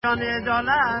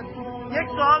عدالت یک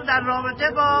سوال در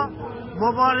رابطه با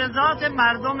مبارزات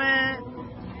مردم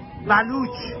بلوچ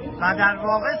و در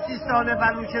واقع 30 سال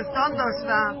بلوچستان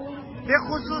داشتم، به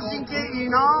خصوص اینکه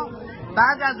اینا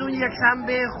بعد از اون یک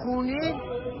شنبه خونین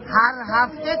هر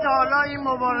هفته تا حالا این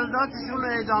مبارزاتشون رو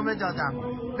ادامه دادم.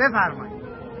 بفرمایید.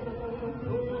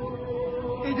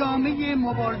 ادامه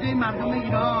مبارزه مردم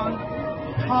ایران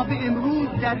تا به امروز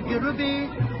در گرو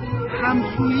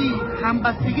همسویی،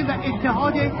 همبستگی و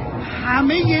اتحاد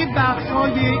همه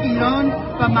بخش‌های ایران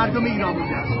و مردم ایران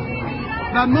بوده است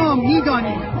و ما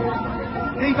می‌دانیم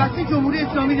پیوسته جمهوری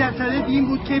اسلامی در صدد این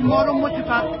بود که ما رو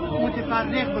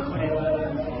متفرق بکنه،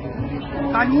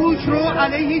 بلوچ رو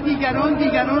علیه دیگران،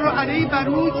 دیگران رو علیه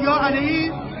بلوچ یا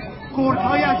علیه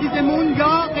کردهای عزیزمون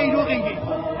یا غیر و غیره.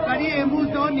 ولی امروز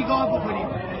نگاه بکنیم،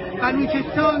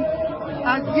 بلوچستان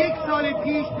از 1 سال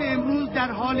پیش به امروز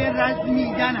در حال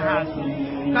رزمیدن هست.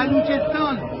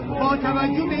 بلوچستان با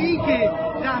توجه به این که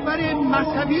رهبر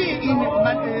مذهبی این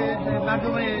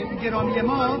مردم گرامی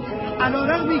ما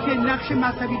علیرغمی که نقش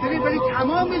مذهبی داره ولی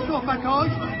تمام صحبتاش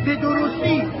به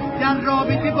درستی در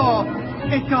رابطه با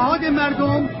اتحاد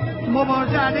مردم،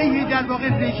 مبارزه علیه در واقع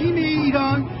رژیم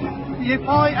ایران،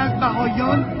 دفاع از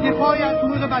بهائیان، دفاع از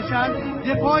حقوق بشر،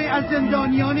 دفاع از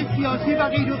زندانیان سیاسی و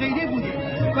غیر و غیره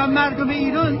بوده و مردم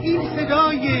ایران این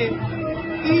صدای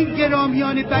این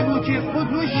گرامیان بلوچ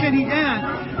خود رو شنیدن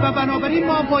و بنابراین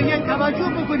ما باید توجه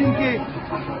بکنیم که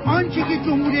آنچه که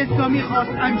جمهوری اسلامی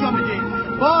خواست انجام بده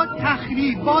با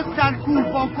تخریب، با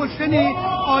سرکوب، با کشتن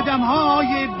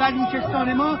آدم‌های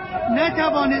بلوچستان ما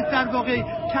نتوانست در واقع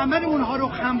کمر اونها رو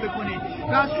خم بکنه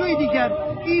و از سوی دیگر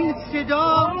این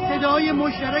صدای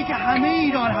مشترک همه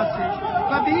ایران هستش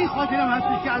و به این خاطر هم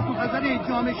هستش که از نظر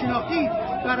جامعه شناختی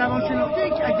و روانشناختی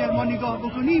که اگر ما نگاه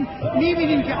بکنیم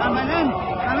می‌بینیم که عملاً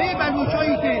همه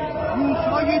بلوچایی که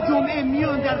روزهای جمعه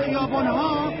میان در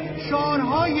خیابان‌ها،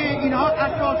 شعارهای اینها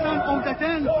اساساً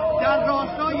عمدتاً در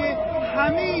راستای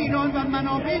همه ایران و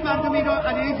منافع مردم ایران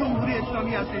علیه جمهوری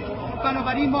اسلامی هستش.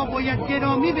 بنابراین ما باید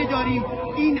گرامی بداریم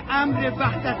این امر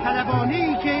وحدت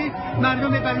طلبانه‌ای که مردم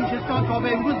بلوچستان تا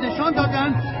به امروز نشان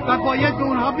دادن و باید به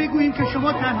اونها بگوییم که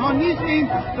شما تنها نیستیم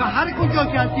و هر کجا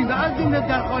که هستیم و از جمله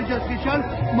در خارج از کشور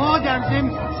ما در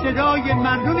ضمن صدای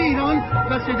مردم ایران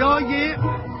و صدای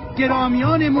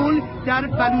گرامیانمون در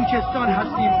بلوچستان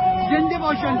هستیم. زنده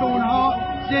باشند به اونها.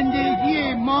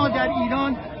 زندگی ما در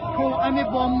ایران توأم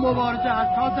با مبارزه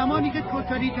است تا زمانی که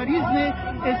توتالیتاریسم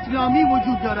اسلامی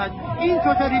وجود دارد. این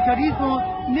توتالیتاریسم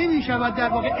نمی شود در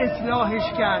واقع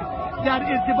اصلاحش کرد. در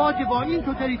ارتباط با این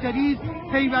توتالیتاریسم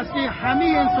پیوسته همه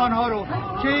انسانها رو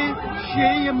که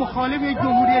شیعه مخالف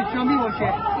جمهوری اسلامی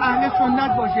باشه، اهل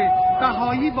سنت باشه،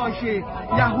 بهایی باشه،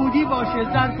 یهودی باشه،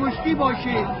 زرتشتی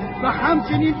باشه و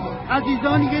همچنین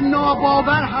عزیزانی که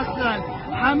ناباور هستند،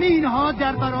 همه اینها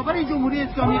در برابر جمهوری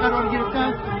اسلامی قرار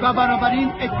گرفتن و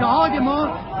بنابراین اتحاد ما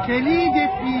کلید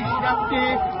پیشرفت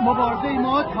مبارزه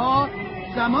ما تا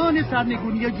زمان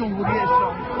سرنگونی جمهوری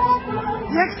اسلامی.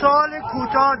 یک سوال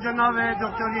کوتاه جناب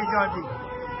دکتر ایجادی،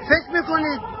 فکر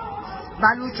میکنید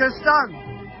بلوچستان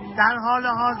در حال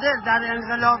حاضر در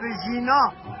انقلاب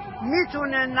ژینا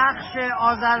میتونه نقش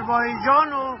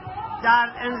آذربایجان رو در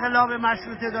انقلاب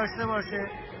مشروطه داشته باشه؟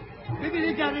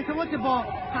 ببینید در ارتباط با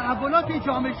تحولات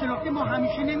جامعه شناختی ما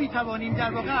همیشه نمیتوانیم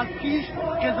در واقع از پیش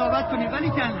قضاوت کنیم، ولی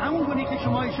که همون گونه که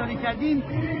شما اشاره کردیم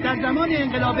در زمان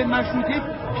انقلاب مشروطه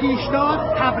پیشتاز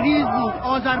تبریز بود،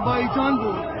 آذربایجان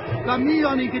بود و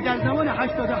می‌دانید که در زمان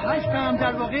 88 هم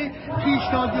در واقع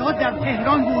پیشتازی‌ها در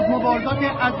تهران بود، مبارزات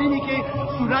عظیمی که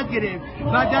صورت گرفت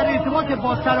و در ارتباط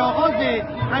با سرآغاز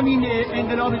همین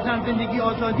انقلاب زن زندگی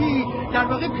آزادی در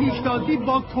واقع پیشتازی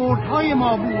با کردهای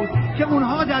ما بود که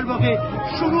اونها در واقع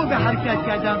شروع به حرکت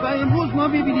کردن و امروز ما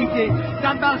می‌بینیم که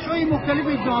در بخش‌های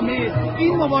مختلف جامعه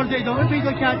این مبارزه ادامه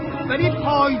پیدا کرد، ولی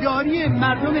پایداری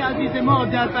مردم عزیز ما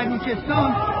در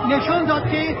بلوچستان نشان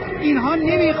داد که اینها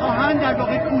نمی‌خواهند در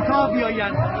واقع کوتاه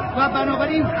بیایند و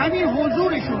بنابراین همین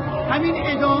حضورشون، همین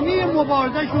ادامه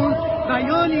مبارزهشون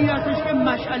بیان این هستش که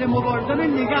مشعل مبارزه رو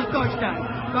نگه داشتن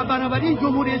و بنابراین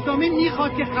جمهوری اسلامی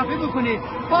میخواد که خفه بکنه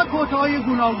با توطئه‌های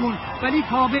گوناگون، ولی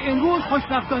تا به امروز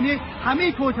خوشبختانه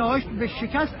همه توطئه‌هاش به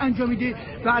شکست انجامیده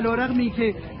و علیرغمی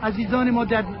که عزیزان ما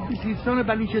در سیستان و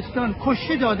بلوچستان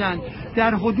کشته دادن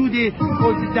در حدود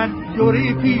در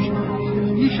دوره پیش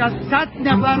بیش از 100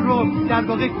 نفر رو در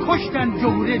واقع کشتن،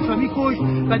 جمهوری اسلامی کشت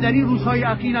و در این روزهای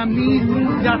اخیر هم نیز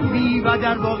زخمی و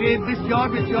در واقع بسیار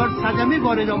بسیار صدمه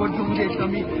وارد آورد جمهوری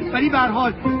اسلامی. ولی به هر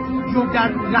حال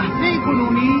در لحظه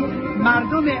کنونی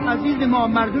مردم عزیز ما،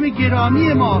 مردم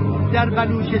گرامی ما در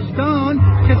بلوچستان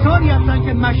کسانی هستند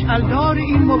که مشعلدار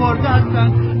این مبارزه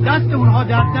هستند دست اونها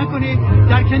درد نکنه.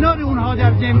 در کنار اونها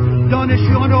در ضمن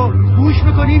دانشجویان رو گوش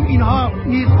بکنیم، اینها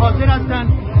نیز حاضر هستند.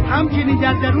 همچنین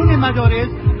در درون مدارس،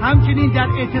 همچنین در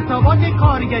اعتصابات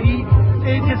کارگری،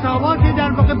 اعتصابات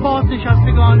در واقع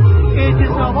بازنشستگان،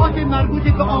 اعتصابات مربوط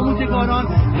به آموزگاران،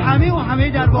 همه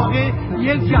در واقع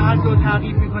یک جهت رو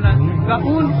تعقیب میکنن و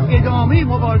اون ادامه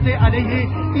مبارزه علیه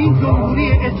این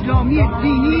جمهوری اسلامی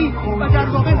دینی و در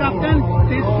واقع رفتن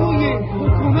به سوی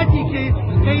حکومتی که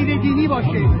غیر دینی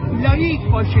باشه، لاییک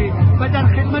باشه و در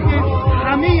خدمت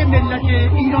همه ملت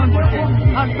ایران باشه.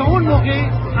 پس تا اون موقع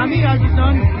همه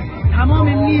عزیزان تمام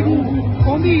نیرو،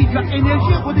 امید و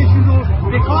انرژی خودشون رو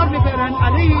به کار ببرن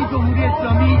علیه این جمهوری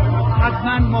اسلامی.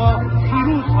 حتما ما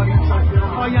پیروز خواهیم شد.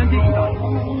 آینده ایران.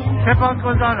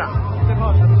 سپاسگزارم.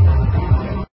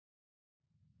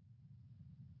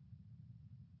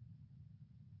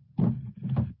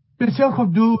 بسیار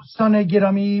خوب دوستان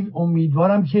گرامی،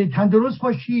 امیدوارم که تندرست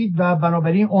باشید و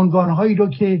بنابراین عنوانهایی رو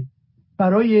که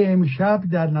برای امشب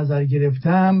در نظر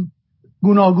گرفتم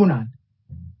گوناگونند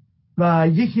و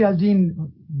یکی از این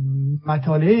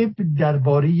مطالب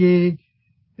درباره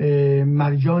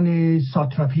مرجان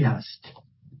ساتراپی هست.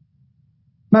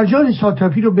 مرجان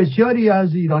ساتراپی رو بسیاری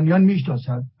از ایرانیان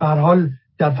میشناسند. به هر حال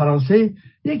در فرانسه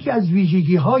یکی از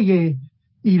ویژگی‌های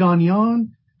ایرانیان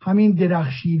همین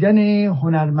درخشیدن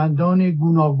هنرمندان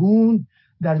گوناگون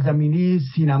در زمینه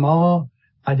سینما،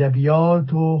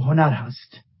 ادبیات و هنر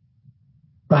هست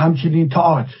و همچنین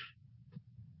تئاتر.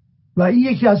 و این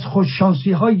یکی از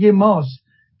خوششانسی‌های ماست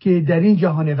که در این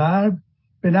جهان غرب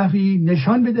به نحوی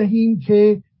نشان بدهیم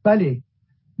که بله،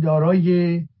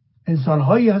 دارای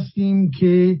انسان‌هایی هستیم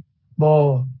که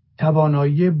با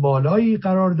توانایی بالایی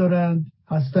قرار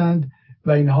هستند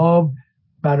و اینها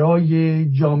برای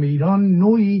جامعه ایران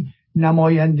نوعی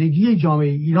نمایندگی جامعه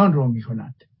ایران رو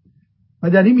می‌کنند. و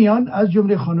در این میان از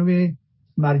جمله خانم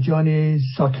مرجان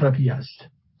ساتراپی است.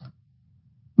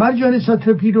 مرجان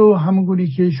ساتراپی رو همونگونه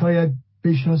که شاید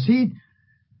بشناسید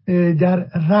در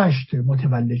رشت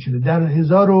متولد شده در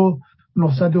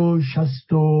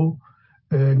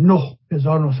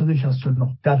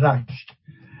 1969 در رشت.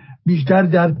 بیشتر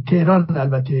در تهران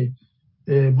البته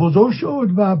بزرگ شد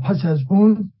و پس از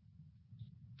اون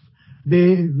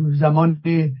به زمان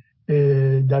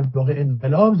در واقع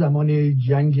انقلاب، زمان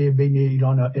جنگ بین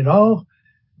ایران و عراق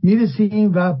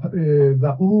میرسیم و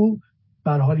او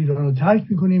به هر حال ایران رو ترک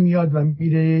میکنه، میاد و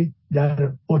میره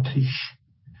در اتریش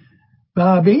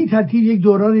و به این ترتیب یک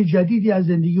دوران جدیدی از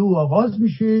زندگی او آغاز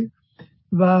میشه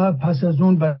و پس از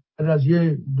اون بعد از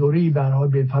یه دوره‌ای به هر حال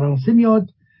به فرانسه میاد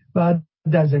و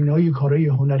در زمینه‌های کارهای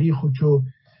هنری خودشو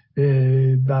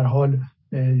به هر حال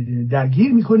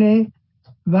درگیر میکنه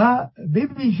و به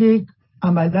ویژه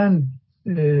عملاً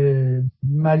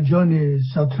مرجان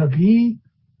ساتراپی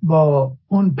با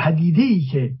اون پدیده‌ای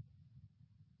که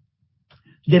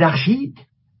درخشید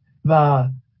و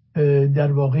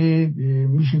در واقع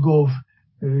میشه گفت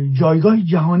جایگاه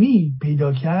جهانی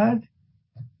پیدا کرد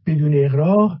بدون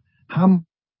اغراق، هم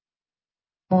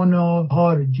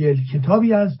هار جلد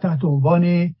کتابی است تحت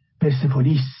عنوان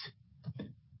پرسپولیس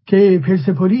که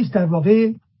پرسپولیس در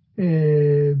واقع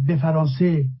به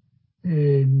فرانسه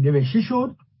نوشته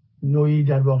شد، نوعی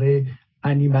در واقع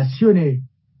انیماسیون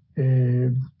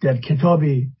در کتاب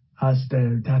هست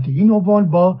تحت این عنوان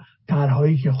با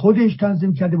طرح‌هایی که خودش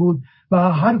تنظیم کرده بود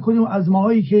و هر کدوم از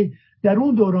ماهایی که در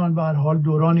اون دوران به هر حال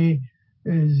دوران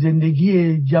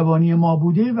زندگی جوانی ما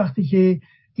بوده، وقتی که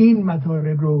این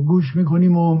مطالب رو گوش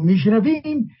میکنیم و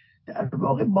میشنویم در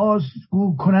واقع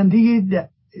بازگو کننده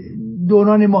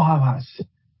دوران ما هم هست.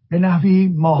 به نحوی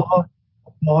ماها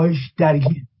باهاش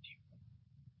درگیر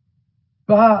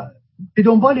و به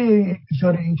دنبال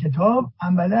انتشار این کتاب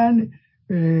عملاً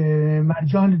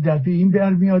مرجان در پی این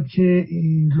برمیاد که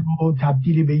این رو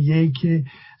تبدیل به یک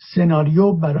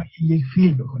سناریو برای یک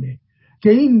فیلم بکنه که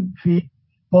این فیلم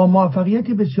با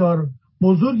موفقیت بسیار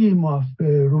بزرگی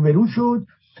روبرو شد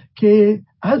که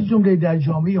از جمله در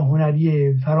جامعه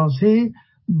هنری فرانسه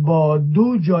با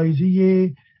 2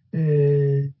 جایزه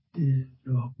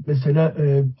مثلا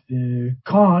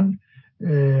کان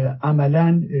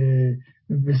عملاً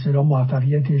به اصطلاح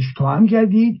موفقیتش توأم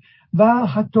گردید و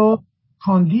حتی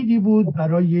کاندیدی بود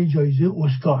برای جایزه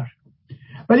اسکار.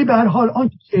 ولی به هر حال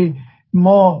آنچه که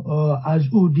ما از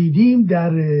او دیدیم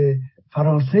در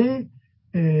فرانسه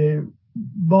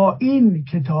با این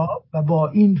کتاب و با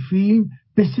این فیلم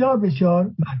بسیار بسیار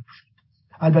معروف شد.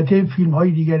 البته فیلم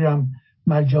های دیگر هم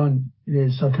مرجان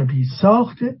ساتراپی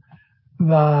ساخت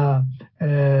و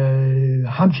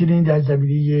همچنین در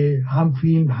زمینه هم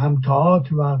فیلم هم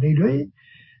تئاتر و غیره.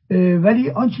 ولی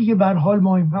آنچه که به هر حال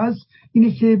مهم هست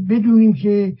اینه که بدونیم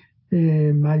که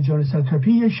مرجان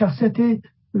ساتراپی شخصیت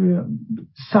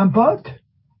سمپات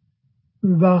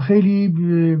و خیلی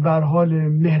به هر حال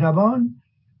مهربان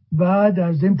و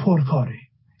در ضمن پرکاره.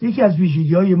 یکی از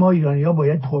ویژگی‌های ما ایرانی‌ها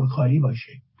باید پرکاری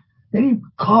باشه، یعنی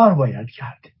کار باید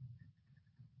کرد.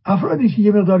 افرادی که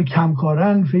یه مقدار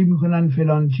کمکارن فکر میکنن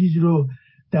فلان چیز رو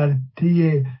در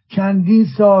طی چندین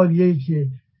سال یک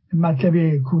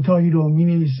مطلب کوتاهی رو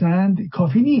می‌نویسند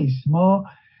کافی نیست. ما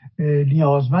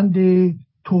نیازمند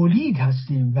تولید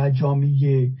هستیم و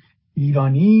جامعه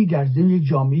ایرانی در ضمن یک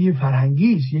جامعه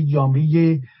فرهنگی است، یک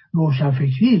جامعه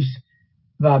روشنفکری است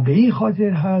و به این خاطر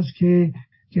هست که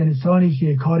انسانی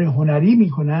که کار هنری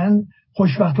میکنن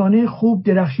خوشبختانه خوب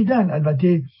درخشیدن.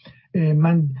 البته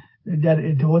من در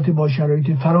ارتباط با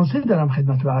شرایط فرانسه دارم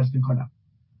خدمت رو عرض میکنم.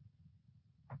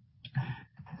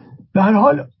 به هر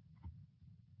حال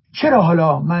چرا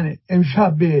حالا من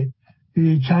امشب به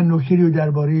چند نکته رو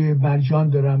درباره مرجان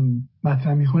دارم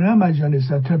مطرح میکنم، مرجان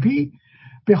ساتراپی؟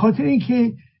 به خاطر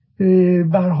اینکه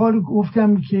به هر حال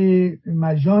گفتم که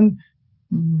مرجان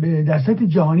در سطح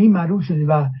جهانی معروف شده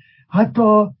و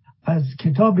حتی از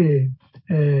کتاب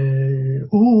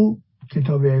او،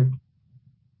 کتاب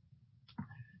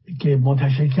که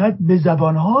منتشر کرد، به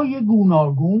زبانهای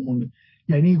گوناگون،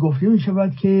 یعنی گفته می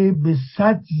شود که به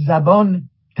 100 زبان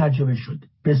ترجمه شد،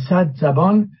 به 100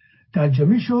 زبان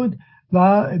ترجمه شد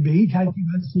و به این ترتیب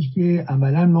هستش که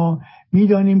عملا ما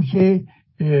میدانیم که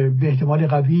به احتمال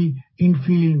قوی این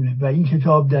فیلم و این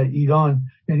کتاب در ایران،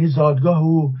 یعنی زادگاه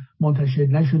او، منتشر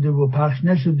نشده و پخش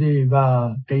نشده و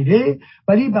غیره،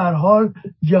 ولی به هر حال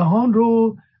جهان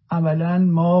رو عملا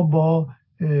ما با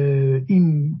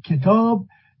این کتاب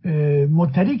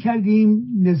مطلع کردیم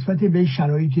نسبت به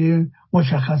شرایط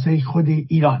مشخصه خود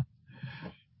ایران.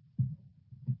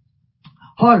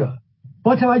 حالا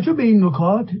با توجه به این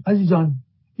نکات عزیزان،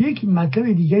 یک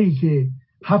مطلب دیگری که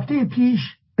هفته پیش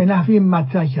به نحوی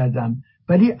مطرح کردم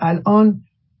ولی الان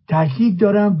تاکید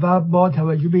دارم و با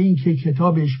توجه به این که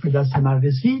کتابش به دست من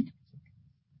رسید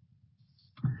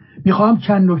میخوام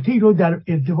چند نکته رو در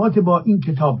ارتباط با این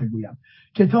کتاب بگویم.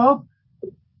 کتاب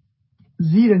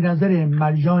زیر نظر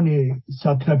مرجان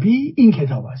ساتراپی این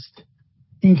کتاب است.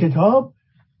 این کتاب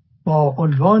با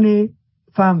عنوان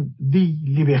فم دی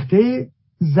لیبرته،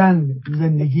 زن،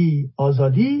 زندگی،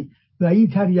 آزادی، و این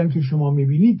طرحی هم که شما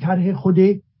میبینید طرح خود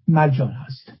مرجان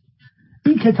هست.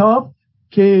 این کتاب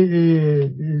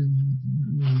که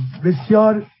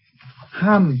بسیار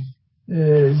هم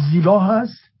زیبا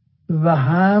هست و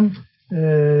هم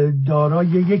دارای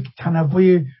یک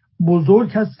تنوع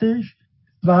بزرگ هستش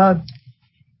و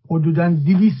حدوداً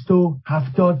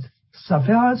 270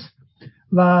 صفحه است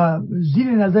و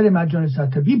زیر نظر مرجان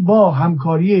ساتراپی با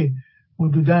همکاری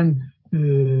حدوداً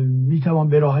میتوان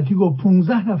به راحتی گفت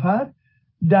 15 نفر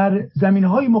در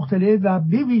زمینه‌های مختلف و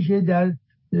به ویژه در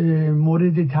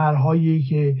مورد طرح‌هایی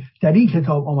که در این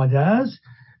کتاب آمده است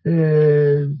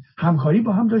همکاری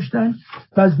با هم داشتن.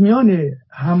 و از میان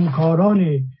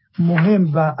همکاران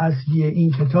مهم و اصلی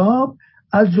این کتاب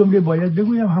از جمله باید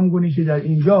بگویم، همگونه که در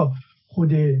اینجا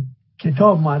خود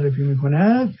کتاب معرفی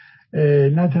می‌کند،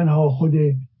 نه تنها خود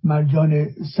مرجان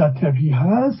ساتراپی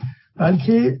هست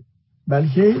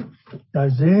بلکه در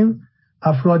ضمن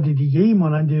افراد دیگه‌ای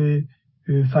مانند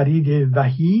فرید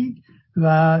وحید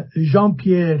و ژان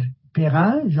پیر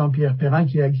پرن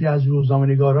که یکی از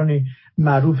روزنامه‌نگاران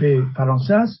معروف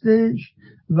فرانسه هستش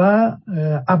و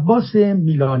عباس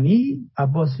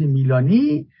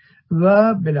میلانی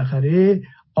و بالاخره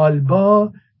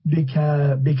آلبا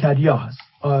بکریا هست.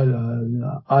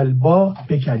 آلبا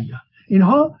بکریا.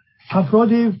 اینها افراد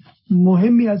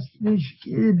مهمی هستش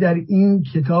که در این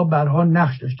کتاب برها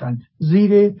نقش داشتند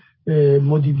زیر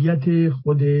مدیریت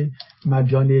خود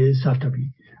مرجان ساتراپی.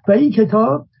 و این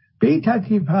کتاب به این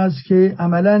ترتیب هست که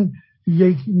عملاً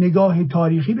یک نگاه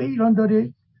تاریخی به ایران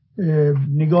داره،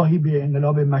 نگاهی به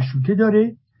انقلاب مشروطه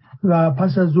داره و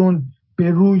پس از اون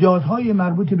به رویدادهای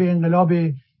مربوط به انقلاب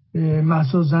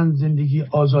مهسا، زن، زندگی،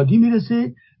 آزادی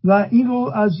میرسه و این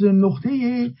رو از نقطه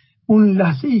اون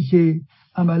لحظه‌ای که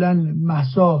عملاً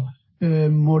مهسا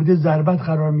مورد ضربت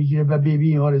قرار میگیره و به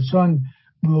بیمارستان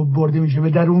برده میشه و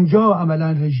در اونجا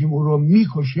عملاً رژیم او رو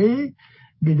میکشه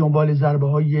به دنبال ضربه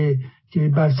هایی که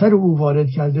بر سر او وارد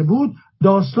کرده بود،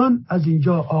 داستان از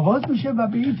اینجا آغاز میشه و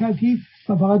به این ترتیب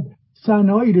و فقط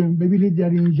صحنه‌هایی رو ببینید در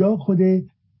اینجا خود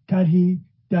طرحی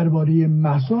درباره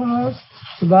مهسا هست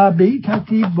و به این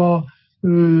ترتیب با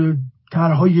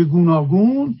طرح‌های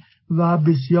گوناگون و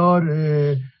بسیار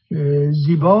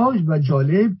زیبا و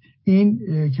جالب این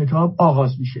کتاب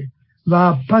آغاز میشه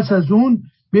و پس از اون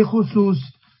به خصوص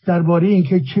درباره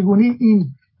اینکه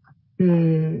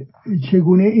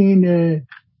چگونه این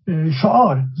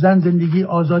شعار زن، زندگی،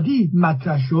 آزادی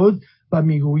مطرح شد و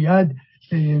میگوید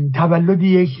تولد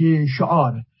یک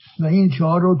شعار و این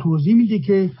شعار رو توضیح میده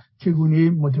که چگونه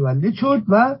متولد شد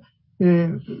و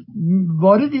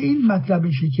وارد این مطلب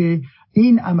میشه که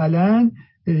این عملاً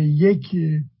یک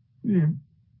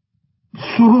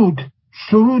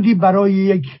سرودی برای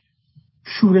یک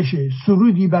شورشه،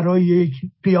 سرودی برای یک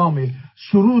قیامه،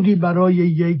 سرودی برای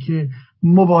یک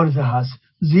مبارزه هست،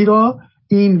 زیرا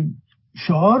این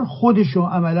شعار خودشو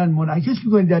عملاً منعکس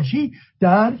میکنه در چی؟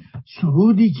 در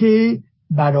سرودی که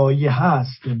برایه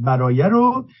هست. برایه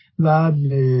رو و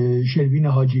شروین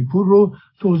حاجی پور رو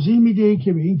توضیح میده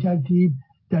که به این ترتیب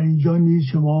در اینجا نیز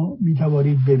شما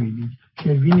میتوانید ببینید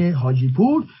شروین حاجی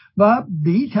پور و به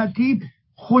این ترتیب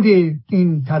خود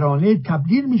این ترانه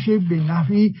تبدیل میشه به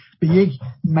نحوی به یک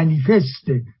منیفست،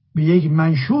 به یک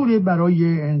منشور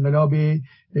برای انقلاب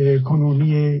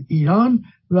کنونی ایران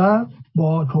و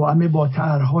با توأم با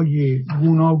طرح‌های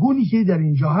گوناگونی که در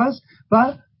اینجا هست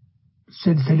و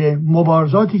سلسله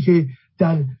مبارزاتی که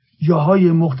در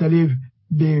جاهای مختلف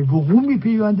به وقوع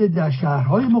میپیونده، در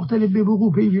شهرهای مختلف به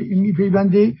وقوع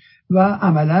میپیونده و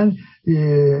عملاً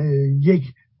یک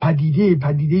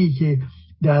پدیده‌ای که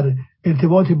در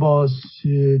ارتباط با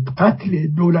قتل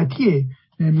دولتی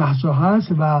مهسا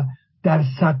هست و در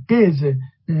سقز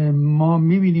ما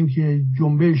میبینیم که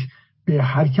جنبش به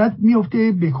حرکت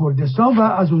میفته به کردستان و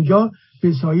از اونجا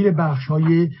به سایر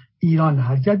بخش‌های ایران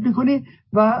حرکت میکنه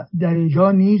و در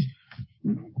اینجا نیز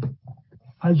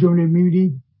از جمله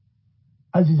میبینید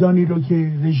عزیزانی رو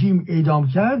که رژیم اعدام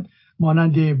کرد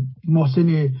مانند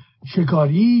محسن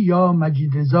شکاری یا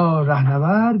مجید رضا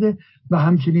رهنورد و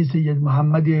همچنین سید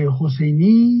محمد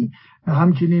حسینی،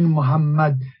 همچنین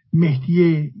محمد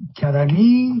مهدی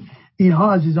کرمی،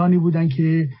 اینها عزیزانی بودند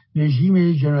که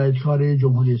رژیم جنایتکار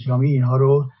جمهوری اسلامی اینها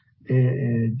رو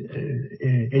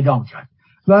اعدام کرد.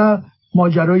 و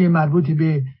ماجرای مربوط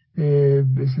به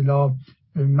اصطلاح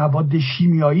مواد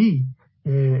شیمیایی،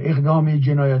 اقدام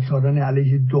جنایتکاران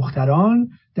علیه دختران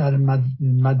در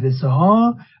مدرسه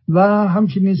ها و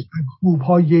همچنین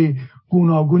سرکوب‌های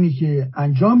گوناگونی که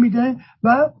انجام میده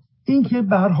و اینکه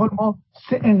به هر حال ما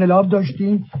 3 انقلاب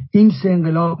داشتیم، این 3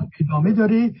 انقلاب ادامه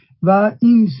داره و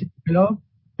این 3 انقلاب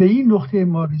به این نقطه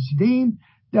ما رسیدیم.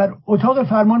 در اتاق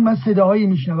فرمان من صداهایی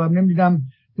میشنوم، نمیدونم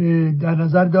در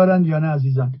نظر دارند یا نه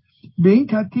عزیزان. به این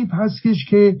ترتیب هستش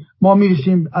که ما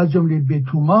میرسیم از جمله به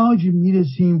توماج،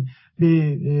 میرسیم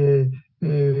به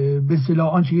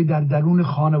اصطلاح آنچه که در درون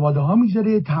خانواده ها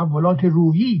میذاره، تحولات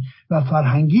روحی و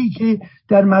فرهنگی که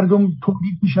در مردم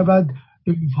تولید میشود،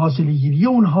 فاصله گیری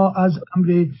اونها از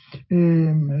امر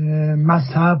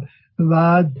مذهب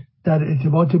و در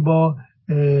ارتباط با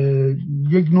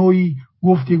یک نوعی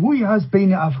گفتگویی هست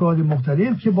بین افراد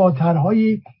مختلف که با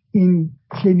طرحهای این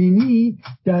چنینی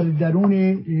در درون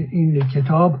این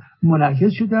کتاب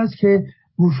منعکس شده است که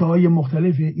گوشه‌های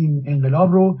مختلف این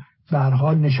انقلاب رو به هر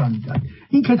حال نشان میدن.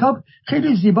 این کتاب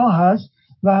خیلی زیبا هست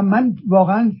و من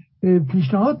واقعا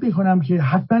پیشنهاد میکنم که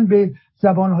حتما به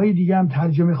زبانهای دیگه هم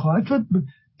ترجمه خواهد شد.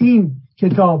 این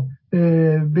کتاب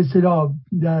به اصطلاح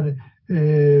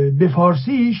به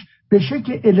فارسیش به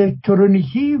شکل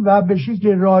الکترونیکی و به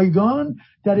شکل رایگان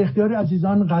در اختیار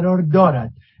عزیزان قرار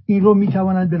دارد. این رو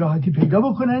میتوانند به راحتی پیدا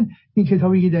بکنند. این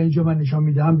کتابی که در اینجا من نشان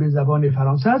میدهم به زبان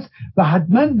فرانسه است و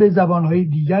حتما به زبانهای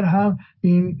دیگر هم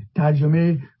این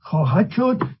ترجمه خواهد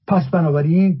شد. پس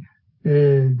بنابراین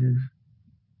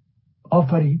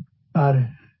آفرین بر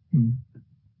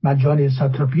مرجان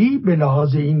ساتراپی به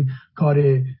لحاظ این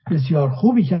کار بسیار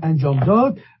خوبی که انجام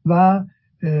داد و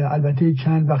البته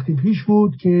چند وقتی پیش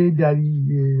بود که در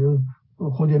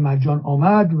خود مرجان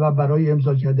آمد و برای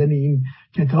امضا کردن این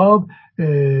کتاب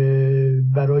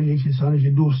برای کسانی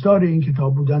که دوستدار این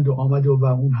کتاب بودند و آمد و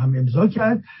اون هم امضا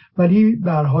کرد. ولی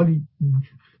به هر حال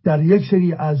در یک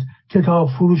سری از کتاب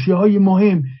فروشی های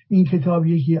مهم این کتاب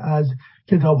یکی از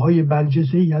کتاب های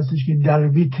برجسته‌ای هستش که در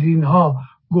ویترین ها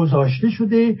گذاشته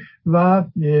شده و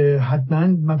حتما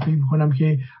من فکر می‌کنم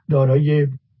که دارای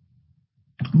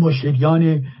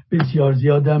مشتریان بسیار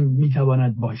زیادم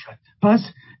میتواند باشد. پس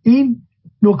این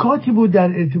نکاتی بود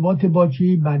در ارتباط با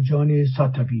مرجان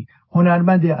ساتراپی،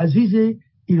 هنرمند عزیز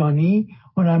ایرانی،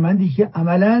 هنرمندی که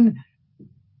عملاً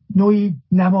نوعی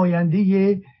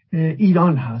نماینده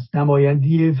ایران هست،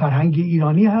 نماینده فرهنگ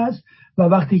ایرانی هست و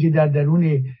وقتی که در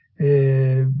درون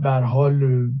به هر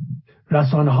حال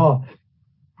رسانه ها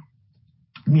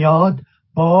میاد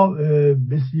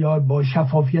با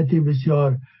شفافیت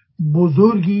بسیار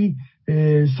بزرگی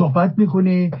صحبت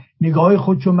میکنه، نگاه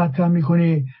خودشو مطرح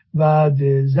میکنه و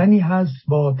زنی هست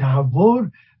با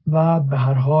تحور و به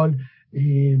هر حال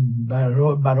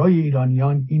برای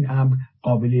ایرانیان این امر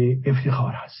قابل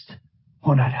افتخار هست.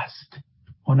 هنر هست،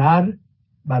 هنر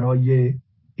برای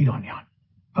ایرانیان.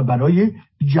 و برای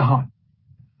جهان.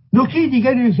 نکته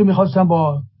دیگری که میخواستم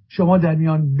با شما در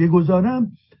میان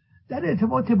بگذارم در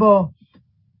ارتباط با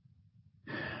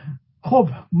خب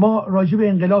ما راجع به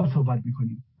انقلاب صحبت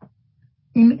میکنیم.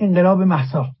 این انقلاب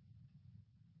مهسا،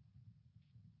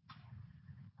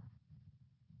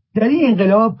 در این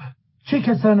انقلاب چه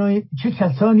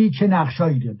کسانی چه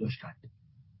نقشایی داشتند؟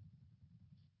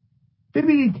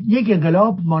 ببینید، یک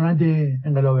انقلاب مانند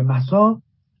انقلاب مهسا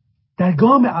در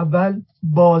گام اول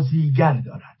بازیگر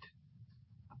دارد.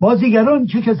 بازیگران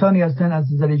چه کسانی هستند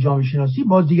از نظر جامعه شناسی؟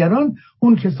 بازیگران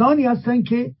اون کسانی هستند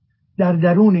که در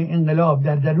درون انقلاب،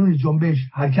 در درون جنبش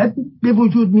حرکت به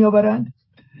وجود می آورند،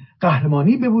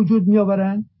 قهرمانی به وجود می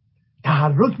آورند،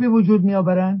 تحرک به وجود می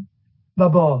آورند و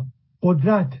با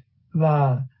قدرت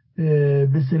و به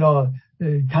اصطلاح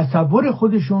تصور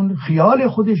خودشون، خیال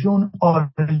خودشون،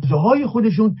 آرزوهای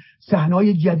خودشون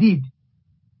صحنه‌های جدید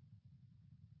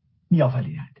می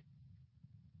آفرینند.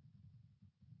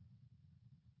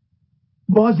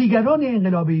 بازیگران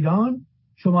انقلاب ایران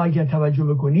شما اگر توجه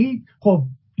بکنید، خب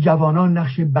جوانان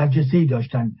نقش برجسته‌ای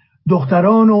داشتند،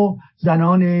 دختران و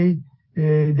زنان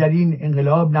در این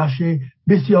انقلاب نقش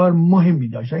بسیار مهمی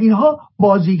داشتند. اینها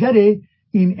بازیگر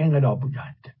این انقلاب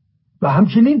بودند و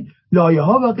همچنین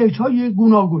لایه‌ها و قشرهای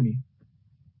گوناگونی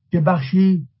که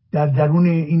بخشی در درون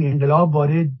این انقلاب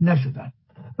وارد نشدند.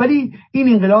 ولی این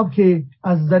انقلاب که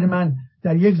از نظر من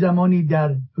در یک زمانی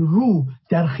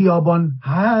در خیابان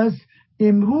هست،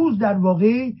 امروز در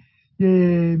واقع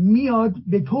میاد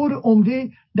به طور عمده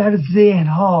در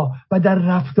ذهنها و در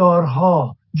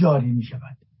رفتارها جاری می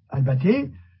شود. البته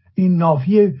این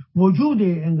نافی وجود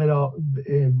انقلاب،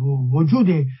 وجود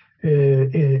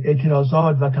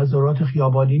اعتراضات و تظاهرات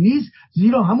خیابانی نیست،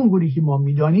 زیرا همون گونه که ما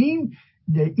میدانیم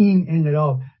این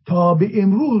انقلاب تا به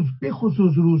امروز به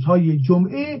خصوص روزهای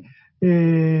جمعه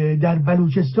در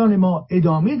بلوچستان ما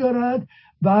ادامه دارد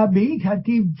و به این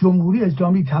ترتیب جمهوری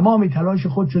اسلامی تمام تلاش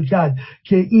خودش کرد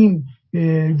که این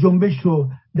جنبش رو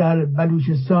در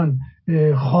بلوچستان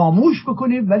خاموش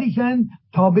بکنه، ولی که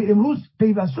تا به امروز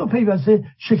پیوسته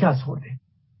شکست خورده.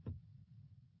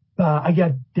 و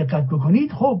اگر دقت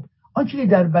بکنید، خب آنچه که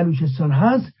در بلوچستان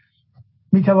هست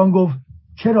میتوان گفت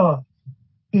چرا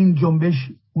این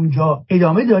جنبش اونجا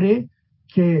ادامه داره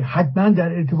که حتما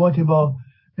در ارتباط با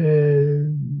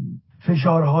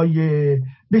فشارهای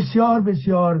بسیار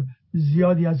بسیار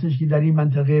زیادی هستش که در این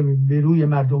منطقه به روی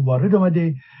مردم وارد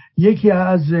آمده. یکی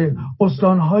از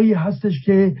استانهایی هستش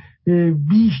که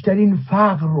بیشترین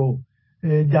فقر رو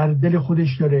در دل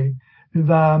خودش داره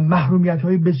و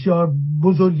محرومیت‌های بسیار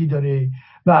بزرگی داره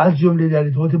و از جمله در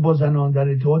ارتباط با زنان، در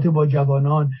ارتباط با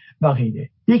جوانان و غیره.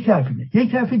 یک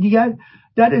طرف دیگر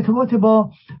در ارتباط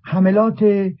با حملات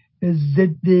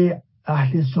ضد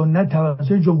اهل سنت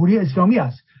توسط جمهوری اسلامی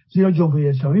است، زیرا جمهوری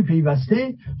اسلامی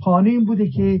پیوسته خانه این بوده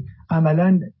که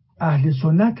عملاً اهل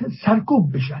سنت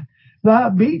سرکوب بشن و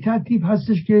به این ترتیب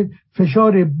هستش که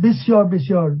فشار بسیار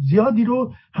بسیار زیادی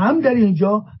رو هم در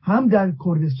اینجا هم در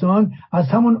کردستان از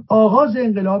همون آغاز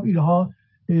انقلاب اینها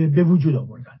به وجود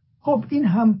آوردن. خب این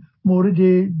هم مورد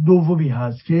دومی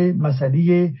هست که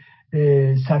مسئله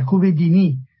سرکوب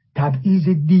دینی، تبعیض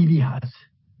دینی هست.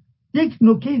 یک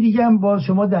نکته دیگه هم با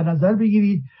شما در نظر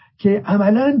بگیرید که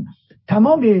عملاً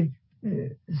تمام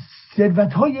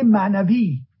ثروت‌های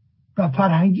معنوی و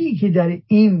فرهنگی که در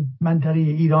این منطقه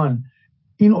ایران،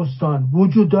 این استان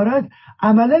وجود دارد،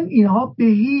 عملاً اینها به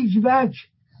هیچ وجه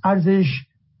ارزش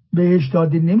بهش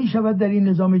داده نمی شود در این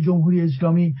نظام جمهوری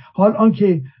اسلامی، حال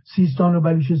آنکه سیستان و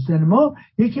بلوچستان ما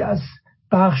یکی از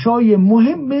بخشای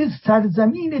مهم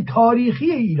سرزمین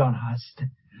تاریخی ایران هست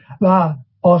و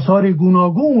آثار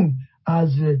گوناگون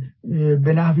از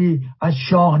به نحوی از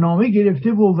شاهنامه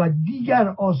گرفته و دیگر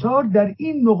آثار در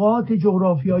این نقاط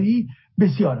جغرافیایی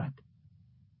بسیارند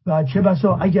و چه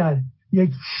بسا اگر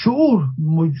یک شعور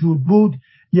موجود بود،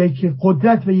 یک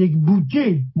قدرت و یک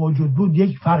بودجه موجود بود،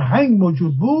 یک فرهنگ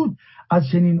موجود بود، از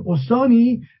چنین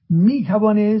استانی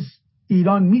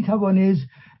ایران میتوانست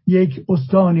یک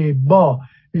استان با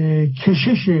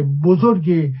کشش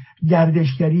بزرگ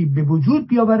گردشگری به وجود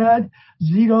بیاورد،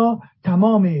 زیرا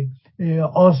تمام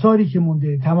آثاری که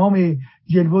مونده، تمام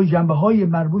جلوه جنبه های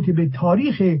مربوط به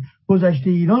تاریخ گذشته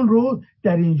ایران رو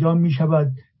در اینجا می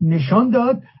شود نشان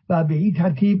داد و به این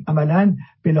ترتیب عملاً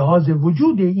به لحاظ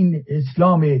وجود این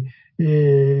اسلام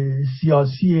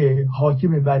سیاسی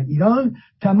حاکم بر ایران،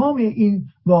 تمام این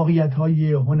واقعیت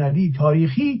های هنری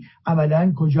تاریخی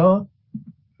عملاً کجا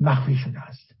مخفی شده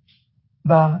است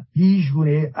و هیچ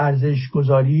گونه ارزش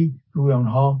گذاری روی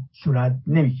آنها صورت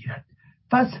نمیگیرد.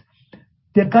 پس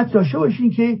دقت داشته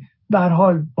باشین که به هر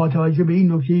حال با توجه به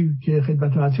این نکته که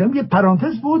خدمتتون عرض کردم یه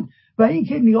پرانتز بود و این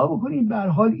که نگاه بکنین به هر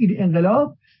حال این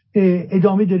انقلاب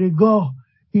ادامه داره. گاه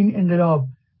این انقلاب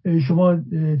شما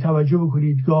توجه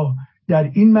بکنید گاه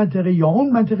در این منطقه یا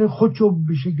اون منطقه خودشو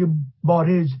به شکل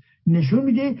بارز نشون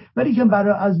میده، ولی که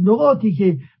برای از نقاطی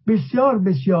که بسیار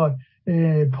بسیار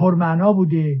پرمعنا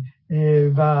بوده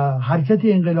و حرکت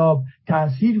انقلاب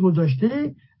تأثیر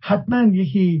گذاشته، حتما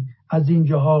یکی از این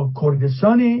جاها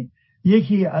کردستانه،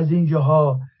 یکی از این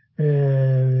جاها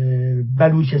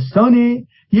بلوچستانه،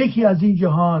 یکی از این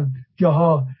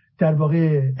جاها در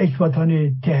واقع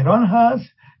اکباتان تهران هست،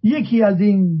 یکی از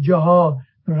این جاها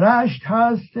رشت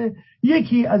هست،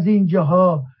 یکی از این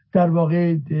جاها در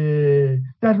واقع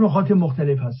در نقاط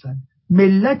مختلف هستن.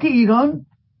 ملت ایران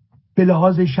به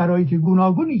لحاظ شرایط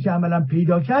گوناگونی که عملا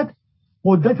پیدا کرد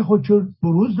قدرت خودشو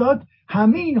بروز داد.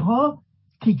 همه اینها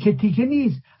تیکه تیکه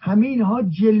نیست، همه اینها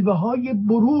جلوه های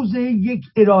بروز یک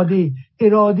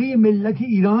اراده ملت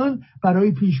ایران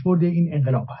برای پیشبرد این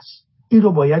انقلاب است. این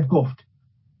رو باید گفت.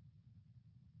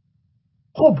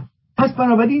 خب پس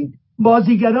بنابراین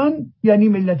بازیگران یعنی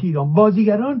ملت ایران،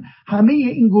 بازیگران همه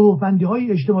این گروه بندی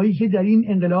های اجتماعی که در این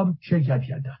انقلاب شرکت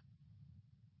کردن،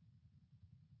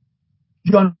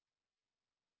 جان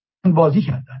بازی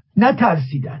کردن،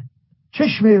 نترسیدن،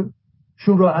 چشمشون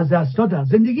رو از دست دادن،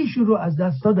 زندگیشون رو از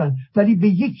دست دادن، ولی به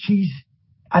یک چیز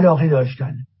علاقه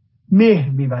داشتن، مهر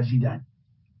می‌ورزیدن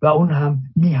و اون هم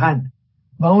میهن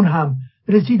و اون هم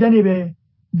رسیدن به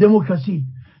دموکراسی.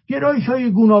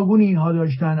 گرایش‌های گوناگون اینها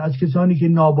داشتن، از کسانی که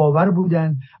ناباور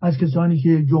بودن، از کسانی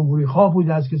که جمهوری خواه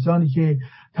بودن، از کسانی که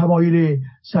تمایل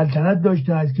سلطنت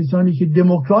داشتن، از کسانی که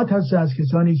دموکرات هستن، از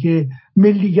کسانی که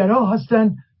ملیگرا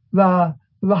هستن و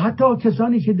حتی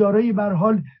کسانی که دارای به هر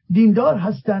حال دیندار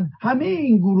هستن. همه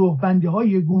این گروه بندی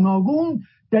های گوناگون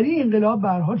در این انقلاب به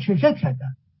هر حال شرکت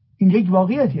کردن. این یک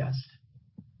واقعیتی است.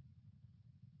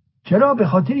 چرا؟ به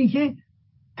خاطر اینکه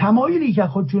تمایلی که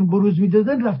خودشون بروز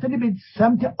میدادن رفتن به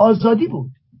سمت آزادی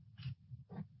بود.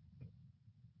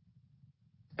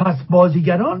 پس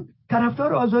بازیگران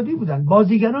طرفدار آزادی بودن،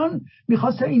 بازیگران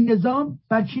میخواستن این نظام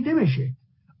برچیده بشه،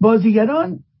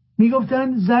 بازیگران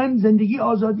میگفتن زن زندگی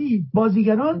آزادی،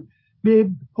 بازیگران به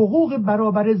حقوق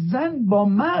برابر زن با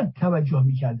مرد توجه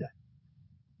میکردن،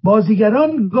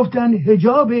 بازیگران گفتن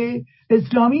حجاب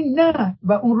اسلامی نه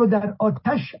و اون رو در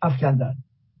آتش افکندن.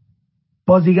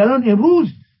 بازیگران امروز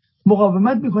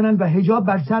مقاومت میکنن و حجاب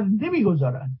بر سر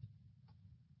نمیگذارن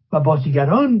و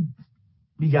بازیگران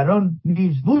دیگران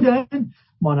نیز بودن،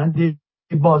 مانند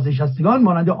بازنشستگان،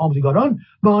 مانند آموزگاران،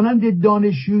 مانند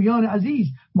دانشجویان عزیز،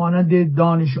 مانند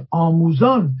دانش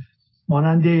آموزان،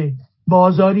 مانند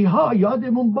بازاری ها.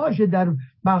 یادمون باشه در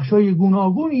بخشای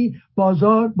گوناگونی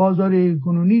بازار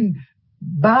کنونی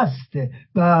بست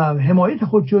و حمایت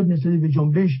خود شد نسبت به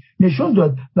جنبش نشون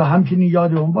داد و همچنین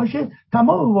یادمون باشه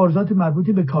تمام مبارزات مربوط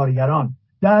به کارگران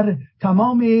در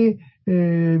تمام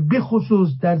به خصوص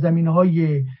در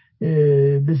زمینه‌های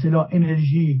به اصطلاح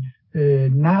انرژی،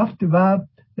 نفت و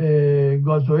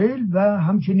گازوئیل و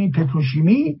همچنین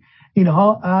پتروشیمی،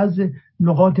 اینها از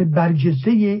نقاط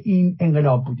برجسته این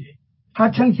انقلاب بوده.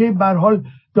 هرچند که به هر حال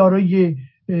دارای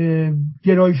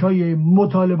گرایش‌های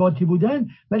مطالباتی بودن،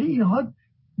 ولی اینها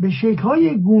به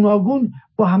شکل‌های گوناگون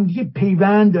با همدیگه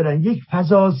پیوند دارن. یک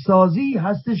فضاسازی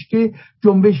هستش که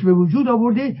جنبش به وجود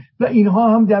آورده و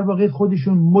اینها هم در واقع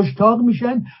خودشون مشتاق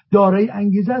میشن، دارای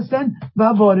انگیزه هستن و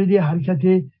وارد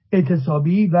حرکت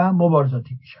اعتصابی و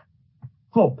مبارزاتی میشن.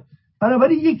 خب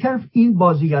بنابراین یک طرف این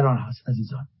بازیگران هست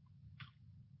عزیزان.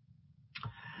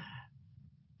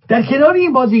 در کنار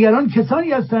این بازیگران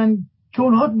کسانی هستن که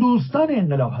اونها دوستان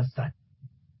انقلاب هستن.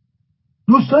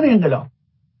 دوستان انقلاب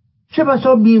چه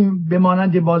بسا به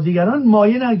مانند بازیگران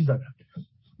مایه نگذارند،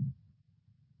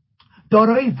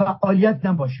 دارای فعالیت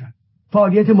نباشند،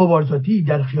 فعالیت مبارزاتی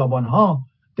در خیابانها،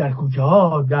 در کوچه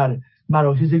ها، در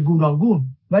مراکز گوناگون،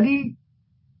 ولی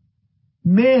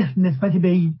مهر نسبت به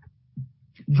این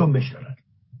جنبش دارند.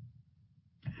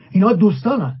 اینا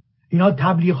دوستانن، اینا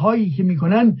تبلیغ هایی که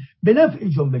میکنن به نفع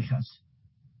جنبش هست،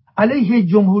 علیه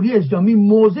جمهوری اسلامی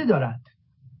موضع دارند،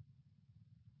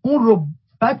 اون رو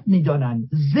بد میدانن،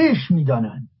 زشت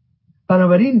میدانن.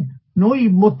 بنابراین نوعی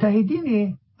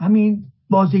متحدین همین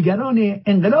بازیگران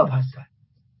انقلاب هستند.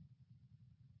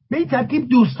 به این ترتیب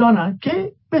دوستانن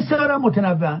که بسیار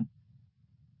متنوعن.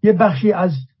 یه بخشی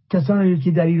از کسانی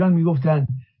که در ایران میگفتن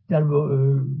در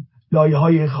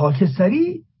لایه‌های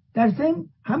خاکستری، در ضمن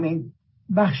همین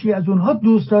بخشی از اونها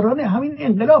دوستداران همین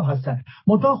انقلاب هستن،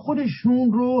 منتها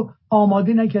خودشون رو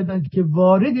آماده نکردن که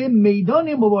وارد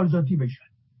میدان مبارزاتی بشن.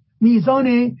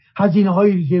 میزان هزینه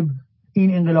هایی که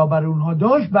این انقلاب بر اونها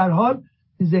داشت، به هر حال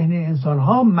ذهن انسان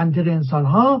ها، منطق انسان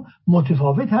ها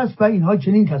متفاوت هست و اینها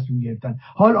چنین تصمیم گرفتن،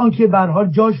 حال آنکه به هر حال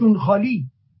جاشون خالی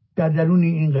در درون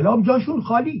این انقلاب جاشون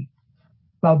خالی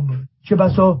و چه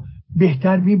بسا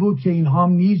بهتر می بود که اینها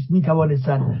نیز می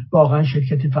توانستن واقعا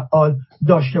شرکت فعال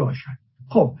داشته باشن.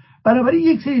 خب بنابراین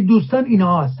یک سری دوستان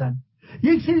اینها هستن.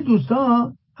 یک سری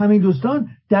دوستان، همین دوستان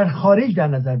در خارج در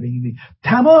نظر بگیرید،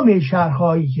 تمام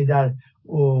شهرهایی که در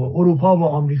اروپا و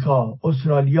آمریکا،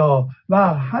 استرالیا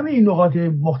و همه نقاط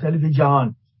مختلف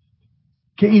جهان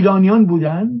که ایرانیان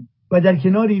بودن و در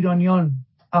کنار ایرانیان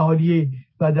اهالی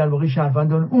و در واقع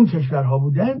شهروندان اون کشورها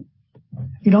بودن،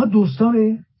 اینها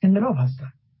دوستان انقلاب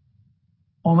هستن.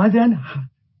 آمدن،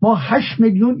 ما 8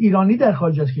 میلیون ایرانی در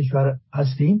خارج از کشور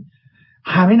هستیم،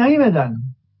 همه نیومدن،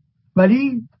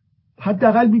 ولی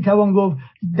حداقل میتوان گفت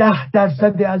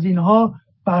 10% از اینها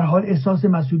به هر حال احساس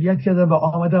مسئولیت کردن و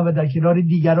آمدن و در کنار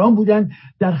دیگران بودن،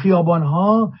 در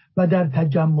خیابان‌ها و در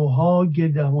تجمع‌ها،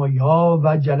 گردهمایی‌ها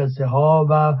و جلسه‌ها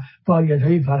و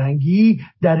فعالیت‌های فرهنگی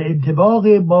در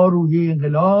انطباق با روحیه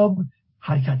انقلاب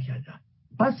حرکت کردن.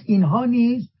 پس اینها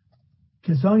نیز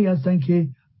کسانی هستند که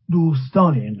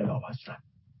دوستان انقلاب هستند.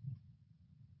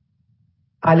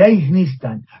 علیه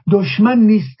نیستند، دشمن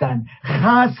نیستند،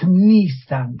 خصم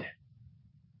نیستند.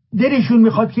 دلشون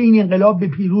میخواد که این انقلاب به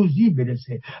پیروزی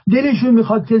برسه، دلشون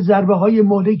میخواد که ضربه های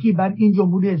مهلکی بر این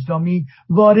جمهوری اسلامی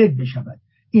وارد بشود.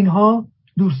 اینها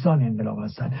دوستان انقلاب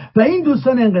هستند و این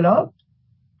دوستان انقلاب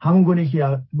همون گونه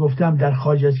که گفتم در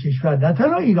خارج از کشور، نه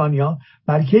تنها ایرانیا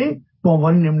بلکه به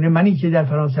عنوان نمونه منی که در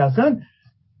فرانسه هستن،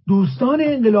 دوستان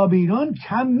انقلاب ایران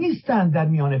کم نیستند در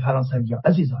میان فرانسوی‌ها.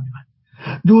 عزیزان من،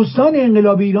 دوستان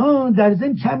انقلاب ایران در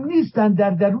ضمن کم نیستند در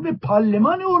درون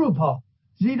پارلمان اروپا،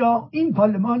 زیرا این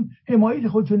پارلمان حمایت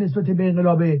خودش نسبت به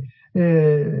انقلاب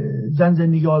زن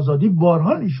زندگی آزادی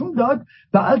بارها نشون داد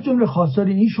و از جمله خواستار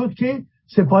این شد که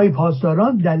سپاه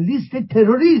پاسداران در لیست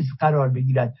تروریسم قرار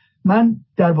بگیرد. من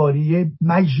درباره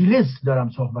مجلس دارم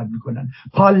صحبت میکنم،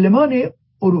 پارلمان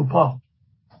اروپا.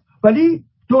 ولی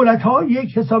دولت ها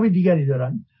یک حساب دیگری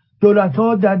دارن. دولت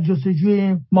ها در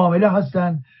جستجوی معامله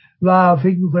هستن و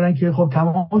فکر میکنن که خب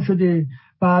تمام شده،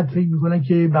 بعد فکر میکنن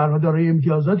که برها دارای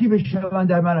امتیازاتی بشون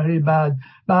در مرحله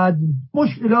بعد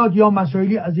مشکلات یا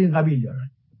مسائلی از این قبیل دارن.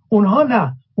 اونها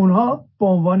نه، اونها به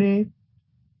عنوان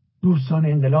دوستان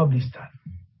انقلاب نیستن،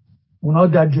 اونها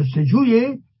در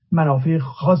جستجوی منافع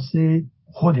خاص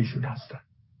خودشون هستن.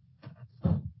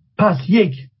 پس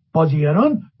 1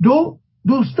 بازیگران، 2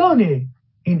 دوستان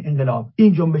این انقلاب،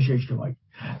 این جنبش اجتماعی.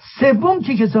 3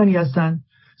 چه کسانی هستند؟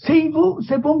 3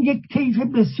 یک طیف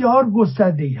بسیار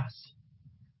گسترده‌ای هست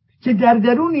که در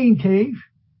درون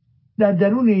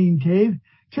این طیف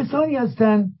کسانی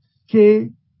هستند که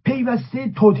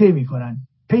پیوسته توطئه میکنن،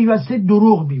 پیوسته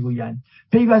دروغ میگوین،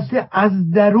 پیوسته از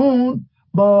درون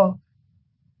با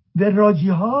وراجی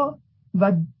ها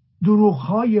و دروغ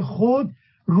های خود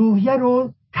روحیه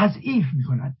رو تضعیف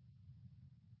میکنن.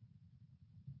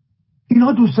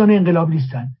 اینها دوستان انقلاب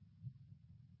نیستن.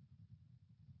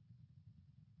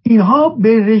 اینها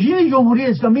به رژیم جمهوری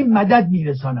اسلامی مدد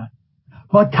میرسانند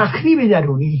با تخریب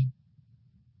درونی.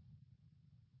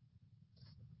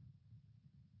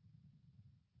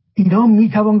 اینا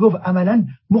میتوان گفت عملا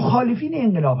مخالفین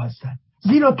انقلاب هستند،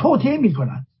 زیرا توطئه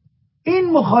میکنند.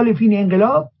 این مخالفین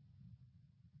انقلاب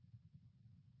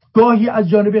گاهی از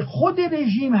جانب خود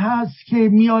رژیم هست که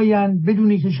میآیند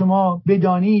بدونی که شما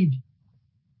بدانید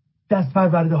دست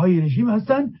پرورده های رژیم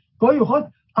هستند، گاهی خود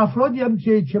افرادی هم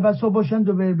که چه بسا باشند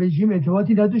و به رژیم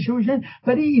ارتباطی نداشته باشند،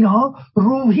 ولی اینها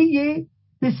روحیه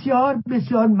بسیار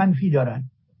بسیار منفی دارند،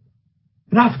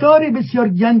 رفتار بسیار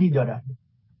گندی دارند.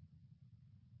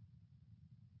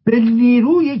 به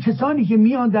نیروی کسانی که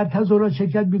میان در تظاهرات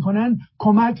شرکت میکنن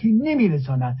کمک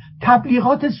نمیرسانند،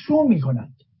 تبلیغات سو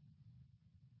میکنند.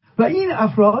 و این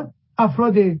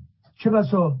افراد چه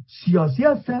بسا سیاسی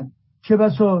هستند، چه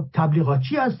بسا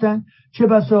تبلیغاتچی هستند، چه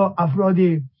بسا افراد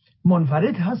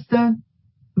منفرد هستند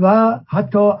و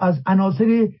حتی از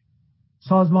عناصر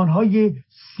سازمانهای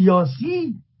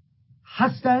سیاسی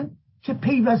هستند که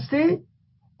پیوسته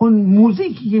اون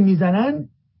موزیکی که میزنن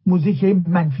موزیک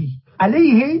منفی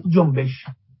علیه جنبش،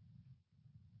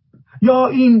 یا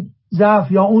این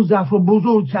ضعف یا اون ضعف رو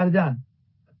بزرگ کردن.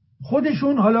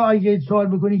 خودشون حالا اگه سوال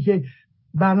بکنی که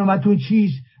برنامه‌تون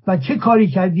چیست و چه کاری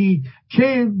کردید،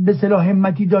 چه به اصطلاح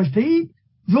همتی داشتید،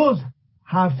 جز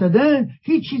حرف زدن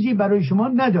هیچ چیزی برای شما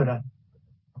ندارن.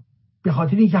 به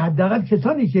خاطر اینکه حداقل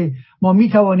کسانی که ما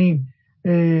میتوانیم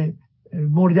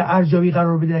مورد ارزیابی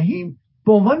قرار بدهیم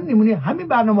به عنوان نمونه همین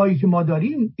برنامه‌هایی که ما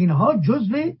داریم، اینها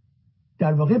جزء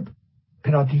در واقع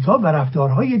پراتیکا و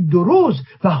رفتارهای درست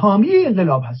و حامی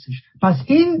انقلاب هستش. پس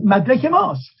این مدرک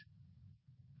ماست.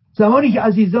 زمانی که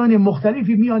عزیزان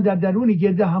مختلفی میان در درون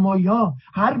گرد همایی ها،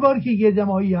 هر بار که گرد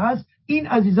همایی هست این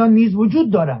عزیزان نیز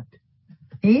وجود دارند.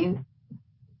 این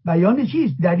بیان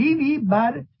چیست؟ دلیلی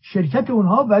بر شرکت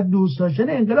اونها و دوست داشتن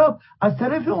انقلاب از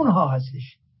طرف اونها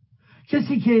هستش.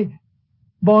 کسی که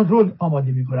باندرول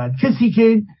آماده می‌کند، کسی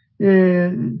که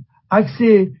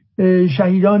عکس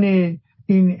شهیدان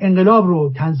این انقلاب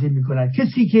رو تنظیم می‌کند،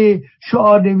 کسی که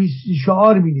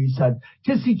شعار می‌نویسد،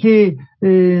 کسی که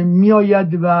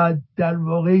میآید و در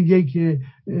واقع یک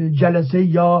جلسه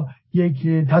یا یک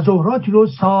تظاهراتی رو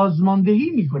سازماندهی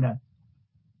می‌کند.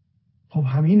 خب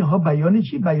همین ها بیان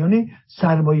چی؟ بیان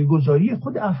سرمایه گذاری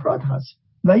خود افراد هست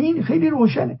و این خیلی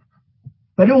روشنه.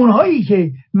 ولی اونهایی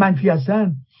که منفی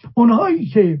هستن، اونهایی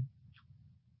که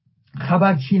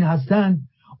خبرچین هستن،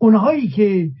 اونهایی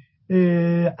که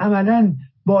عملاً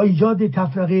با ایجاد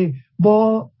تفرقه،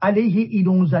 با علیه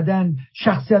ایران زدن،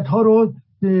 شخصیت ها رو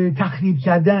تخریب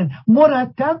کردن،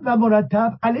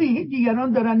 مرتب علیه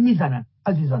دیگران دارن میزنن.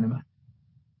 عزیزان من،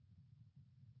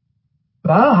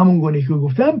 و همون گونه که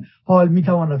گفتم حال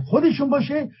میتواند خودشون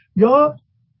باشه یا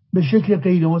به شکل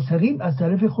غیر مستقیم از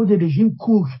طرف خود رژیم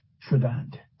کوک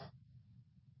شدند.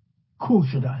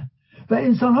 و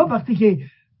انسان ها وقتی که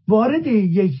وارد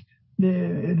یک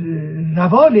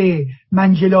روال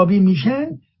منجلابی میشن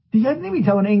دیگر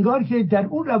نمیتوانه، انگار که در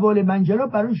اون روال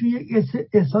منجلاب برایشون یک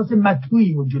احساس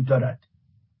مطبوعی وجود دارد.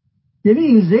 یعنی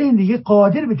این ذهن دیگه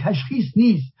قادر به تشخیص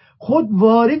نیست، خود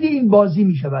وارد این بازی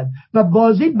می شود و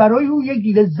بازی برای او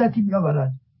یک لذتی می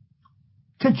آورد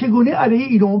که چگونه علیه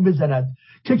ایران بزند،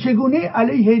 که چگونه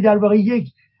علیه در واقع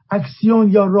یک اکسیون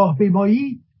یا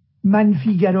راهپیمایی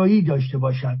منفیگرایی داشته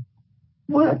باشد.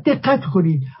 دقت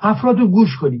کنید، افراد رو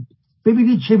گوش کنید،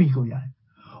 ببینید چه میگویند.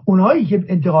 اونهایی که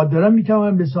انتقاد دارن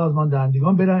میتونن به سازمان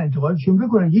دهندگان برن انتقادشون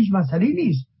بکنن، هیچ مسئله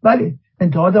نیست. بله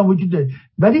انتقاد هم وجود داره،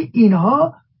 ولی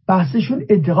اینها بحثشون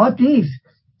انتقاد نیست،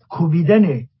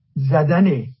 کوبیدن،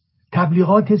 زدن،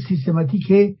 تبلیغات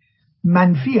سیستماتیک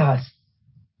منفی هست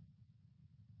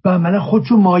و من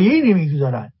خودشون مایه‌ای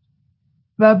نمیگذارن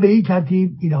و به این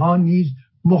ترتیب اینها نیز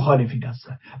مخالفین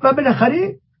هستن. و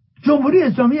بالاخره جمهوری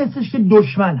اسلامی هستش که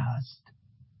دشمن هست،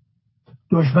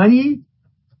 دشمنی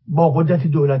با قدرت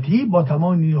دولتی، با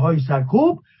تمام نیروهای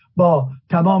سرکوب، با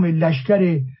تمام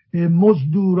لشکر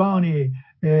مزدوران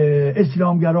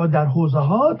اسلامگرا در حوزه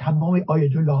ها، تمام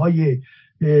آیت الله های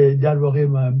در واقع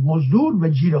مزدور و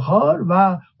جیره‌خوار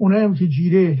و اونایی هم که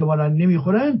جیره احتمالاً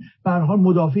نمیخورن به هر حال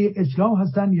مدافع اسلام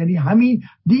هستن. یعنی همین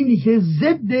دینی که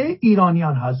ضد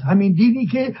ایرانیان هست، همین دینی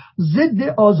که ضد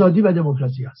آزادی و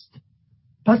دموکراسی هست.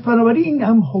 پس بنابراین این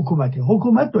هم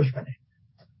حکومت دشمنه.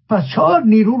 پس 4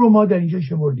 نیرو رو ما در اینجا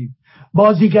شمردیم: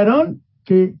 بازیگران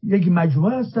که یک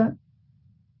مجموعه هستن،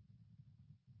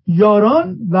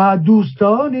 یاران و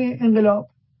دوستان انقلاب،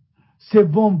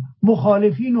 سوم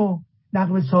مخالفین و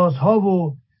نغمه سازها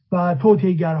و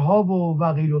توطئه‌گرها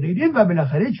و غیر و غیره، و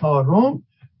بالاخره 4م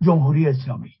جمهوری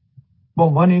اسلامی به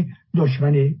عنوان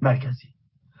دشمن مرکزی.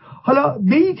 حالا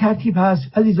به این ترتیب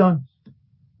هست عزیزان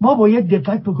ما باید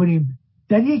دقت بکنیم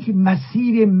در یک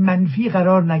مسیر منفی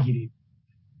قرار نگیریم.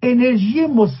 انرژی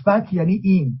مثبت یعنی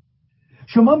این: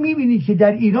 شما میبینید که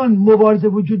در ایران مبارزه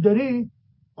وجود داره،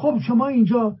 خب شما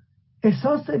اینجا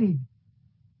احساس دارید.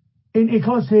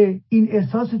 انعکاس این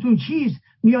احساستون چیست؟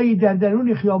 میایید در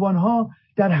درون خیابانها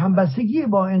در همبستگی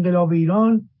با انقلاب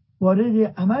ایران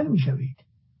وارد عمل میشوید.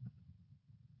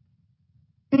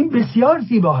 این بسیار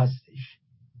زیبا هستش،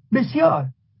 بسیار.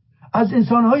 از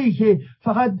انسانهایی که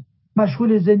فقط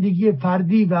مشغول زندگی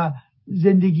فردی و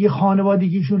زندگی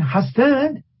خانوادگیشون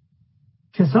هستند،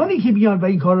 کسانی که بیان و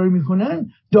این کارا رو میکنن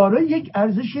دارای یک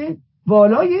ارزش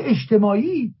والای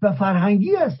اجتماعی و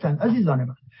فرهنگی هستند. عزیزان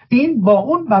من، این با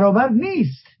اون برابر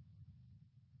نیست.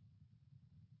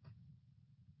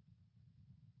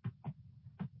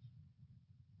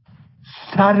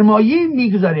 سرمایه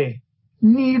میگذاره،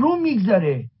 نیرو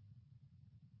میگذاره،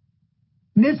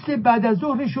 نصف بعد از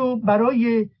ظهرشو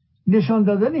برای نشان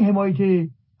دادن حمایت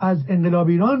از انقلاب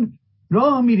ایران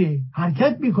راه میره،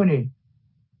 حرکت میکنه.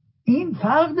 این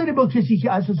فرق داره با کسی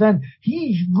که اساساً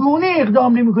هیچ گونه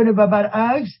اقدام نمیکنه و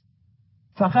برعکس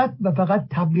فقط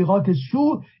تبلیغات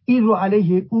سو این رو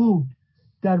علیه او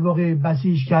در واقع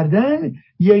بسیج کردن،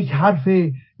 یک حرف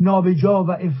نابجا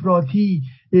و افراطی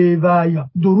و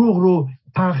دروغ رو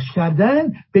پخش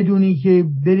کردن بدونی که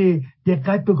بره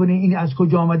دقت بکنه این از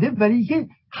کجا آمده، ولی که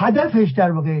هدفش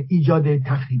در واقع ایجاد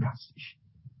تخریب هستش.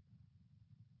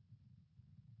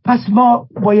 پس ما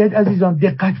باید عزیزان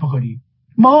دقت بکنیم،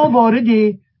 ما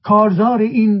وارد کارزار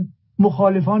این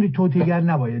مخالفان توطئه‌گر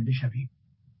نباید بشویم،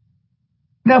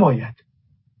 نباید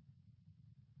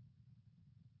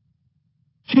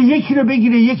که یکی رو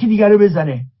بگیره یکی دیگر رو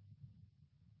بزنه.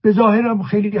 به ظاهرم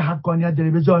خیلی حقانیت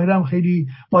داره، به ظاهرم خیلی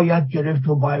باید گرفت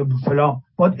و باید فلان،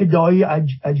 باید ادعای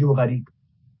عجیب و غریب.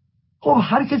 خب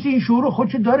هر کسی این شعور رو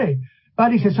خودش داره.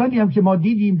 ولی کسانی هم که ما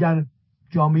دیدیم در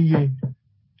جامعه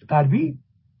غربی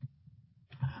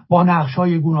با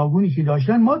نقش‌های گوناگونی که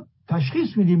داشتن، ما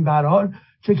تشخیص میدیم به هر حال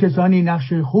چه کسانی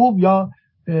نقش خوب یا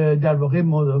در واقع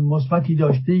مثبتی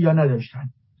داشته یا نداشتن.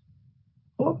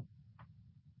 خب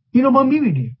اینو ما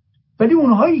میبینیم. ولی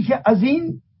اونهایی که از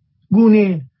این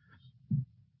گونه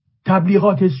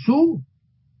تبلیغات سو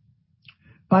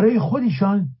برای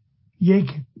خودشان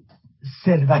یک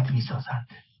ثروت میسازند،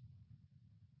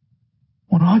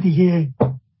 اونها دیگه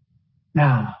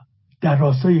نه در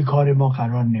راستای کار ما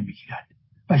قرار نمیگیرند.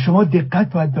 و شما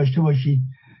دقت باید داشته باشید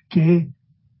که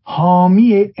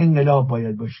حامی انقلاب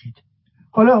باید باشید.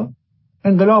 حالا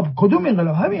انقلاب کدوم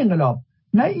انقلاب؟ همین انقلاب،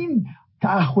 نه این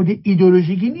تعهد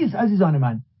ایدئولوژیکی نیست عزیزان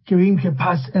من که بگیم که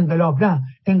پس انقلاب. نه،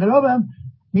 انقلاب هم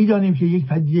میدانیم که یک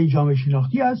پدیده جامعه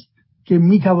شناختی است که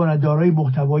میتواند دارای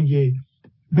محتوای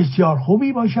بسیار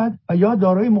خوبی باشد و یا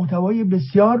دارای محتوای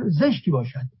بسیار زشتی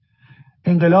باشد.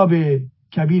 انقلاب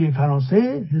کبیر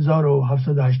فرانسه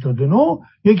 1789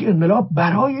 یک انقلاب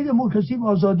برای دموکراسی و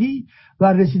آزادی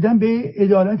و رسیدن به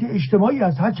عدالت اجتماعی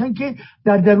است، هرچند که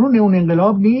در درون اون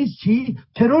انقلاب نیست چی؟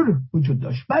 ترور وجود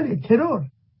داشت. بله، ترور،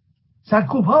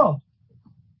 سرکوب ها.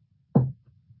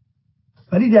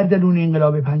 ولی در درون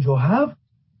انقلاب 57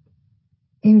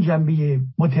 این جنبه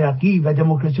مترقی و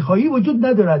دموکراسی خواهی وجود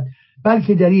ندارد،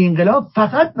 بلکه در این انقلاب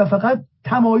فقط و فقط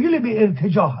تمایل به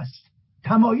ارتجاع هست،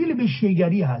 تمایل به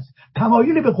شیگری هست،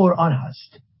 تمایل به قرآن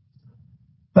هست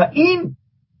و این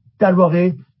در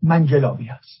واقع منجلابی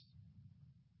هست.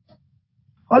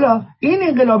 حالا این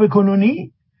انقلاب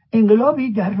کنونی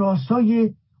انقلابی در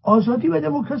راستای آزادی و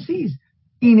دموکراسی است.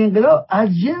 این انقلاب از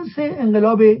جنس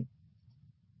انقلاب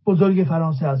بزرگ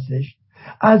فرانسه هستش،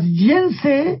 از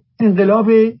جنس انقلاب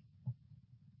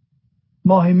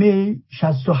ماه می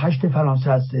 68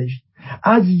 فرانسه هستش،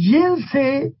 از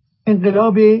جنس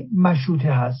انقلاب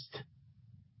مشروطه هست.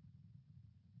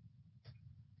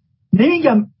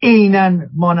 نمیگم عیناً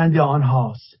مانند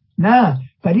آنهاست، نه،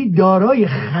 ولی دارای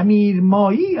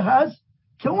خمیرمایی هست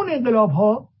که اون انقلاب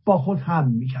ها با خود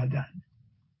هم میکردن.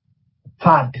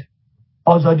 فرد،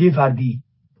 آزادی فردی،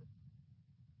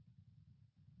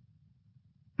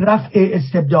 رفع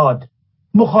استبداد،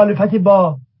 مخالفت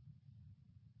با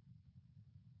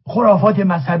خرافات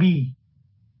مذهبی،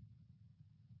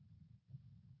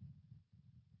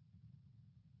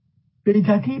 به این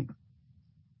ترتیب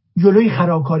جلوی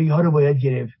خرابکاری ها رو باید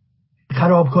گرفت.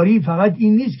 خرابکاری فقط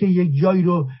این نیست که یک جایی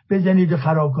رو بزنید و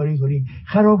خرابکاری کنید.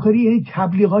 خرابکاری یعنی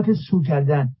تبلیغات سو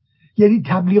کردن، یعنی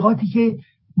تبلیغاتی که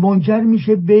منجر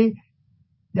میشه به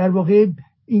در واقع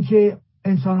اینکه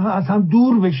انسان ها از هم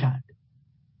دور بشن.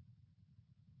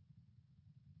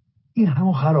 این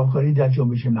همون خرابکاری در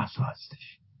جنبش مهسا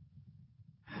هستش.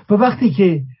 و وقتی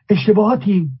که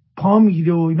اشتباهاتی پا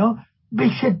میگیره و اینا، به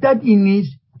شدت این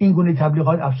نیست این گونه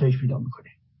تبلیغات افزایش پیدا میکنه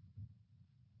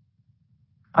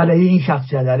علیه این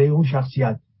شخصیت، علیه اون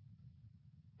شخصیت.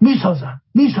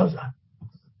 میسازن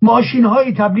ماشین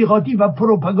های تبلیغاتی و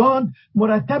پروپاگاند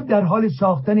مرتب در حال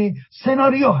ساختن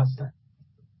سناریو هستند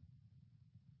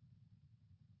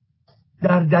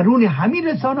در درون همین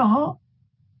رسانه ها،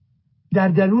 در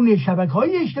درون شبکه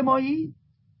های اجتماعی،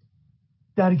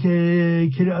 در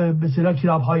به اصطلاح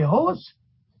کلاب های هاوس،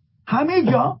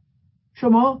 همه جا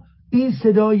شما این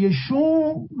صدای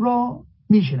شوم را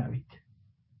میشنوید.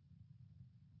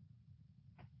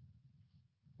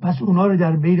 پس اونا رو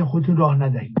در بین خودتون راه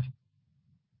ندهید.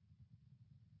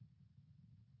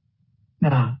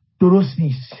 نه، درست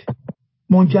نیست،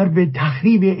 منجر به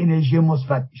تخریب انرژی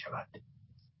مثبت می شود.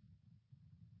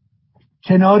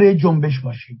 کنار جنبش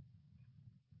باشید،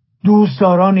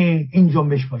 دوستداران این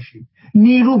جنبش باشید،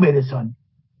 نیرو برسانید،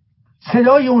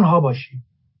 صدای اونها باشید.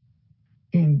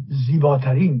 این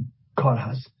زیباترین کار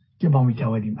هست که ما می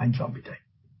توانیم انجام بدهیم.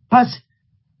 پس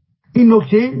این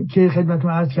نکته که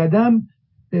خدمتتون عرض کردم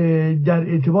در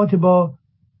ارتباط با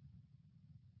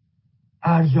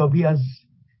ارزیابی از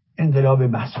انقلاب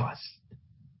مهسا است.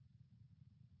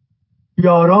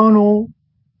 یاران و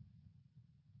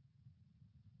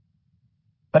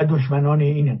دشمنان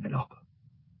این انقلاب.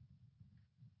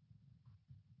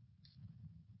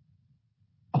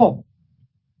 خب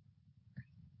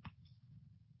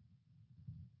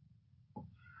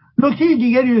نکته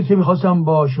دیگری رو که میخواستم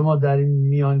با شما در این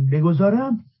میان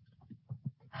بگذارم،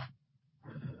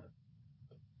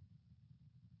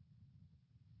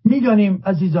 میدانیم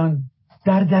عزیزان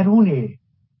در درون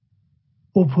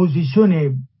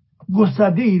اپوزیسیون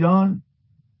گسترده ایران،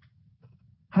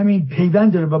 همین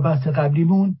پیوند داره با بحث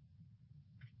قبلیمون،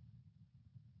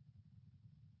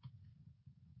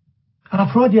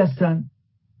 افرادی هستن،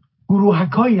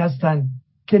 گروهکایی هستن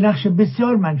که نقش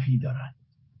بسیار منفی دارند.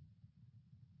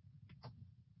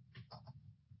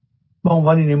 با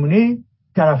عنوان نمونه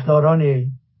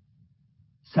طرفداران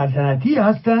سلطنتی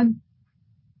هستند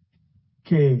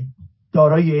که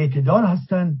دارای اعتدال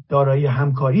هستند، دارای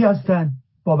همکاری هستند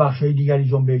با بخش‌های دیگری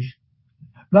جنبش،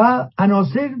 و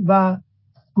عناصر و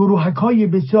گروهک‌های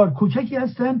بسیار کوچکی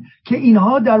هستند که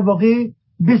اینها در واقع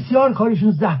بسیار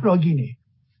کارشون زهراگینه،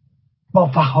 با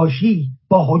فحاشی،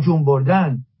 با هجوم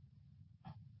بردن،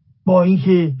 با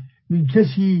اینکه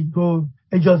کسی رو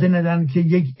اجازه ندن که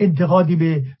یک انتقادی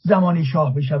به زمان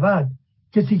شاه بشود.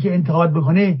 کسی که انتقاد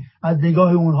بکنه از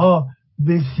نگاه اونها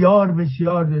بسیار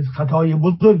بسیار خطای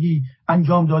بزرگی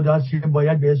انجام داده است که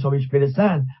باید به حسابش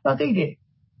برسن و غیره.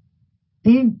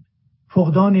 این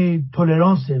فقدان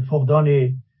تولرانس،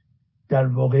 فقدان در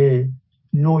واقع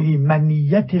نوعی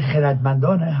منیت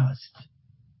خردمندانه هست.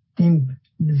 این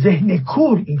ذهن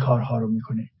کور این کارها رو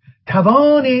میکنه،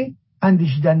 توان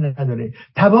اندیشیدن نداره،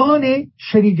 توان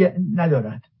شنید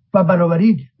ندارد و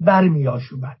بنابراین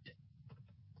برمیآشوبد.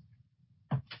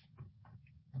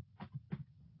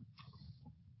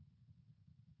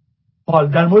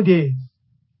 حال در مورد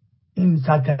این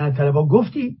سلطنت طلبها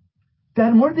گفتی،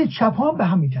 در مورد چپ ها به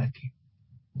همین ترتیب.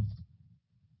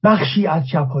 بخشی از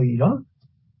چپ های ایران،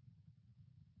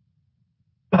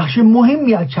 بخش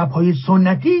مهمی از چپ های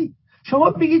سنتی، شما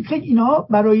بگید که اینها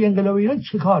برای انقلاب ایران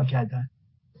چه کار کردن؟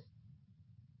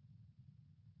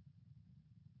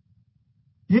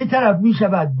 یه طرف می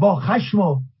شود با خشم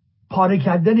و پاره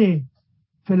کردن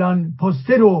فلان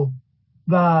پوستر و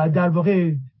در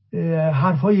واقع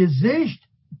حرفای زشت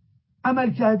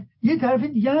عمل کرد، یه طرف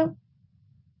دیگه هم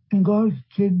انگار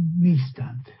که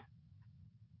نیستند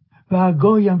و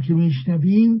گاهی هم که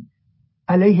میشنویم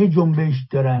علیه جنبش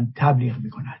دارن تبلیغ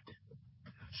میکنند.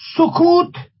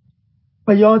 سکوت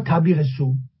و یا تبلیغ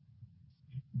سو.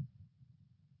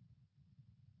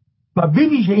 و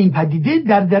بویژه این پدیده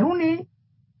در درون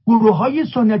گروه های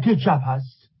سنتی چپ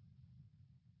هست.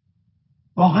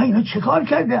 واقعا اینا چه کار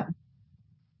کردن؟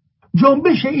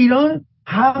 جنبش ایران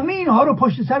همه اینها رو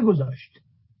پشت سر گذاشت.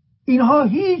 اینها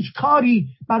هیچ کاری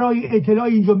برای اطلاع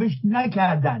این جنبش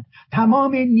نکردند.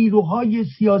 تمام نیروهای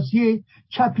سیاسی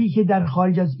چپی که در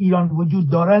خارج از ایران وجود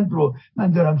دارند رو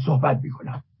من دارم صحبت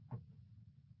میکنم.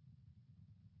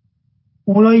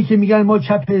 اونایی که میگن ما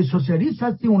چپ سوسیالیست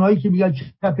هستیم، اونایی که میگن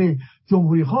چپ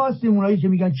جمهوری خواه هستیم، اونایی که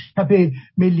میگن چپ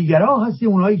ملیگرا هستیم،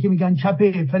 اونایی که میگن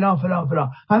چپ فلان فلان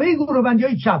فلان، همه گروه بندی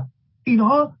های چپ،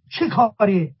 اینها چه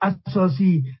کاری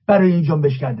اساسی برای این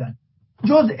جنبش کردن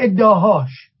جز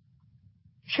ادعاهاش؟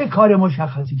 چه کار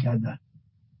مشخصی کردن؟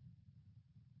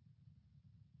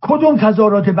 کدوم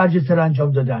تظاهرات برجسته را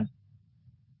انجام دادن؟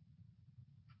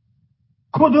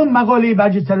 کدوم مقاله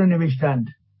برجسته را نوشتند؟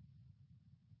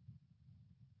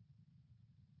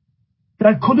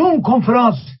 در کدوم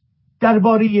کنفرانس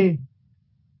درباره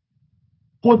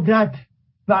قدرت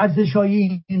و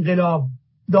ارزش‌های انقلاب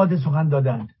داد سخن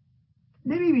دادند؟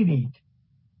 نمی‌بینید.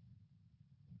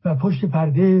 و پشت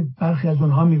پرده برخی از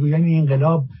اونها میگویند این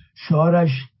انقلاب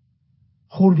شعارش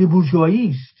خرد بورژوایی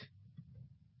است.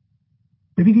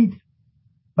 ببینید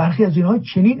برخی از اینها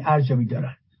چنین ارزیابی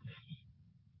دارند.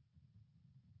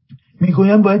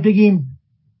 میگویند باید بگیم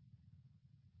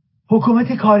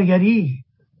حکومت کارگری.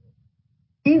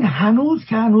 این هنوز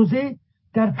که هنوزه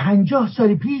در 50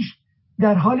 سال پیش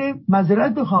در حال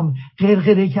معذرت بخوام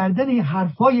غرغره کردن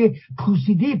حرفای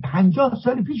پوسیده 50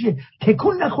 سال پیشه.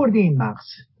 تکون نخورده این مغز،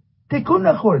 تکون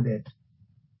نخورده.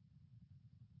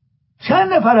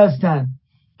 چند نفر هستن؟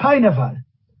 5 نفر.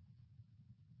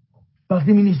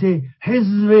 وقتی می نیسته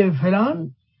حزب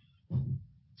فلان،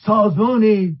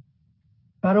 سازمان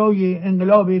برای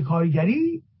انقلاب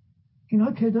کارگری،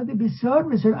 اینها تعداد بسیار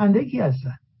بسیار اندکی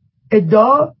هستن.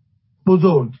 ادعا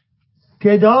بزرگ،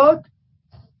 تعداد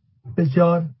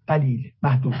بسیار قلیل،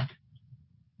 محدود.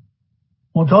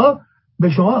 منتها به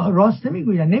شما راست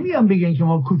نمیگوین، نمیان بگن که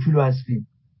ما کوچولو هستیم.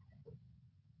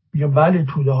 میگن بله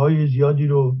توده های زیادی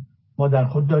رو ما در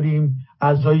خود داریم،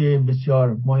 اعضای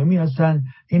بسیار مهمی هستن.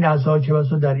 این اعضا که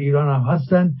بسا در ایران هم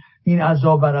هستن، این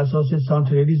اعضا بر اساس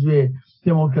سانترالیسم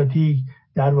دموکراتیک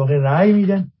در واقع رأی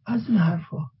میدن. از این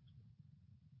حرفا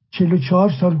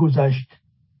 44 سال گذشت،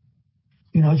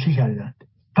 اینها چه کردند؟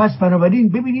 پس بنابراین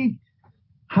ببینید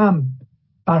هم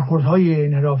برخوردهای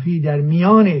انحرافی در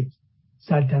میان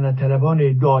سلطنت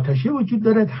طلبان دو آتشه وجود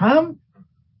دارد، هم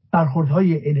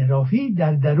برخوردهای انحرافی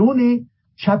در درون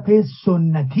چپ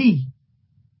سنتی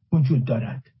وجود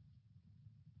دارد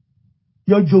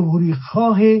یا جمهوری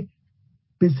خواه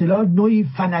به اصطلاح نوعی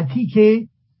فنتیک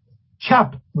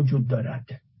چپ وجود دارد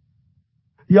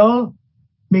یا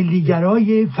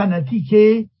ملیگرای فنتیک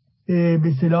به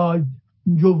اصطلاح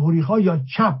جمهوری‌ها یا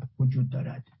چپ وجود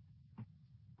دارد.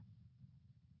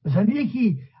 مثلا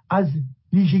یکی از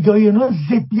ویژگی‌های اینا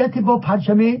ضدیت با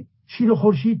پرچم شیر و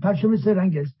خورشید، پرچم سه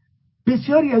رنگ است.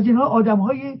 بسیاری از اینها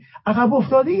آدم‌های عقب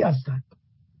افتاده‌ای هستند،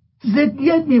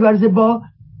 ضدیت می‌ورزه با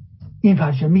این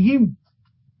پرچم. میگیم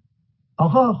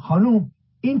آقا خانوم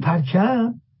این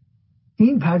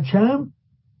پرچم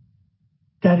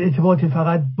در ارتباط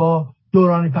فقط با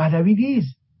دوران پهلوی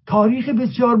نیست، تاریخ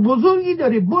بسیار بزرگی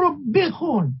داره، برو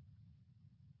بخون.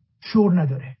 شور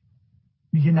نداره.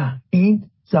 میگه نه این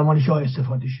زمان شاه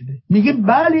استفاده شده. میگه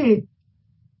بله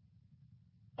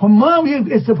خب ما هم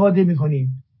استفاده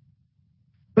میکنیم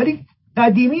ولی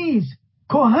قدیمی است،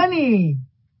 کهنی،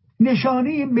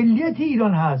 نشانه ملیت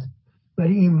ایران هست.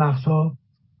 ولی این مهسا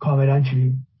کاملا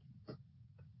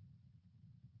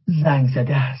زنگ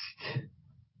زده است،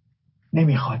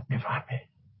 نمیخواد بفهمه.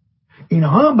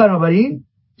 اینها هم بنابراین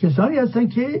کسانی هستن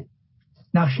که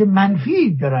نقش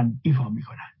منفی دارن ایفا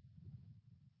میکنن.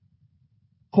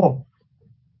 خب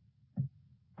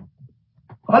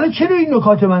حالا چرا این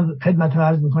نکات من خدمت رو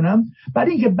عرض میکنم؟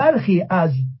 برای اینکه برخی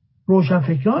از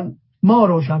روشنفکران،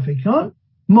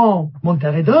 ما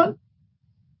منتقدان،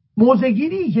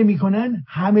 موضع‌گیری که میکنن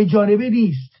همه جانبه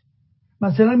نیست.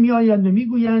 مثلا میآیند و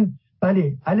میگویند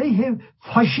بله علیه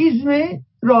فاشیسم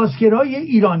راستگرای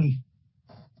ایرانی.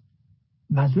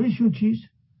 منظورشون چیست؟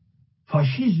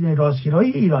 فاشیسم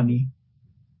راستگرای ایرانی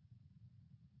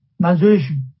منظورش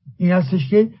این هستش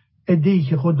که عده‌ای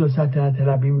که خود سلطنت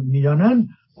طلبی میدانن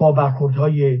با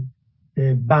برخوردهای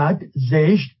بد،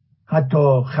 زشت،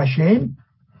 حتی خشن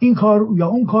این کار یا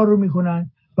اون کار رو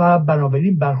میکنن و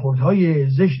بنابراین برخوردهای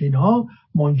زشت اینها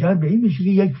منجر به این میشه که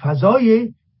یک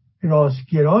فضای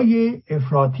راستگرای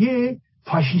افراطی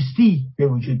فاشیستی به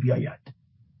وجود بیاید.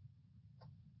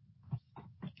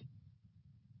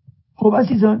 خب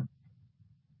عزیزان،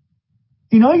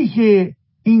 اینایی که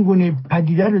این گونه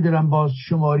پدیده رو دارن باز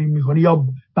شماری میکنه یا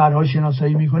برها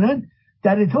شناسایی میکنن،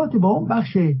 در ارتباط با اون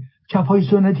بخش چپای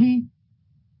سنتی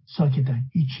ساکتن،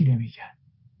 هیچی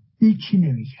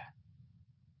نمیگن.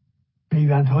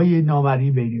 پیوندهای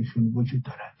نامرئی بینشون وجود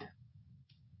دارد.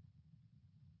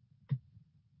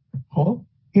 خب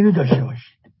اینو داشته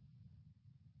باشید.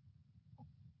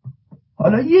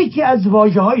 حالا یکی از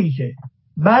واژه‌هایی که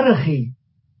برخی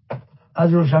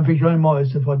از روشنفکران ما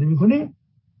استفاده میکنه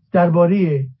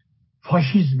درباره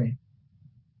فاشیسم.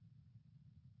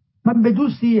 من به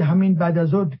دوستی همین بعد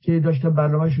از اون که داشتم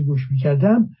برنامه‌شو گوش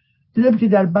میکردم دیدم که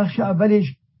در بخش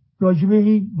اولش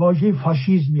راجبه واژه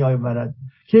فاشیسم میآورد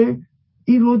که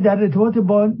این رو در ارتباط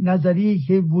با نظریه‌ای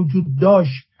که وجود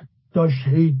داشت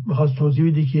می‌خواست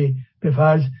توضیح بده که به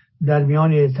فرض در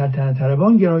میان سلطنت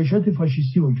طلبان گرایشات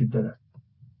فاشیستی وجود دارد.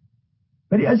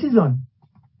 ولی عزیزان،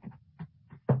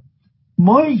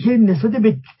 مایی که نسبت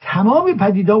به تمام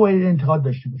پدیده‌ها باید انتقاد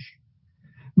داشته باشیم.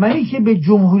 منی که به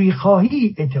جمهوری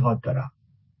خواهی اعتقاد دارم،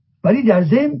 ولی در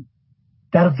ضمن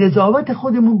در قضاوت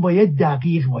خودمون باید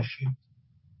دقیق باشیم.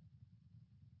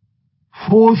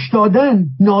 فحش دادن،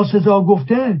 ناسزا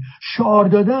گفتن، شعار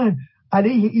دادن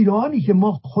علیه ایرانی که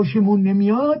ما خوشمون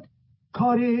نمیاد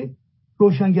کار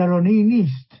روشنگرانه ای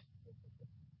نیست.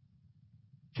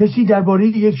 کسی درباره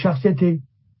یک شخصیت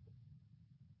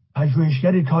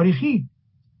پژوهشگر تاریخی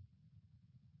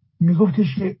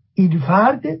میگفتش که این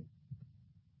فرد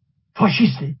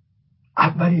فاشیسته،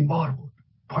 اولین بار بود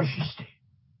فاشیسته.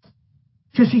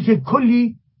 کسی که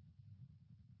کلی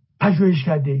پژوهش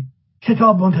کرده،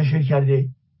 کتاب منتشر کرده،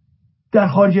 در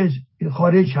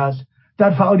خارج هست،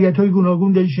 در فعالیت‌های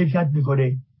گوناگون داره شرکت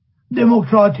میکنه،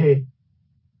 دموکراته،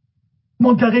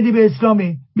 منتقدی به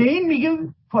اسلامه، به این میگه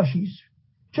فاشیست.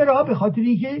 چرا؟ به خاطر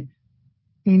اینکه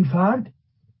این فرد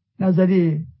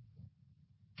نظری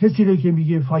کسی رو که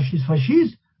میگه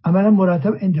فاشیست عملا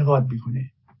مرتب انتقاد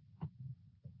میکنه.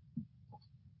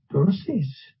 درست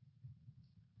نیست.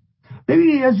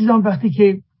 ببینید عزیزان، وقتی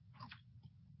که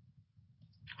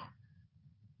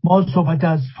ما صحبت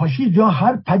از فاشیسم یا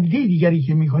هر پدیده دیگری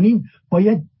که میکنیم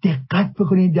باید دقت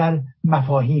بکنید در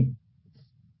مفاهیم.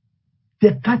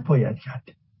 دقت باید کرد.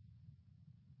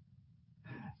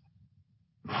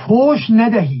 فحش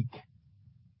ندهید،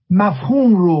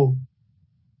 مفهوم رو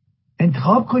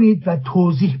انتخاب کنید و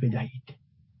توضیح بدهید.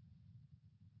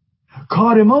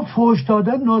 کار ما فحش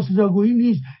دادن، ناسزاگویی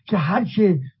نیست که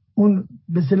هرچه اون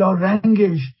به اصطلاح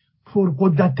رنگش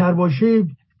پرقدرت تر باشه،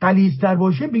 غلیظ‌تر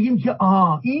باشه بگیم که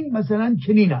این مثلا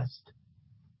چنین است.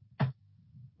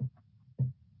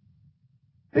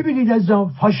 ببینید از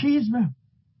فاشیسم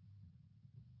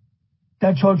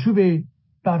در چارچوب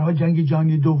برها جنگ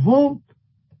جهانی دوم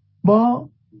با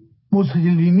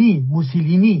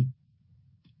موسولینی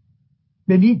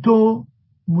بنیتو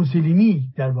موسولینی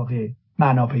در واقع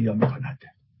معنا پیدا میکند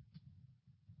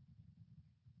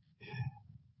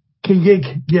که یک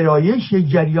گرایش، یک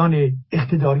جریان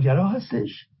اقتدارگرا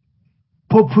هستش،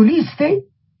 پوپولیسته،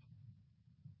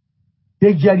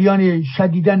 یک جریان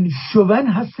شدیداً شوون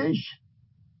هستش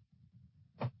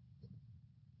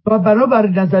و بنابر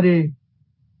نظر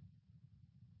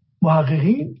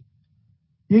محققین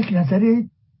یک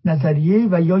نظریه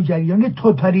و یا جریان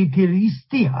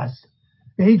توتالیتاریستی هست.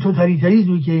 یعنی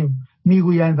توتالیتاریسمی که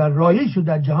میگویند و رایج شد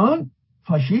در جهان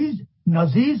فاشیسم،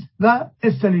 نازیسم و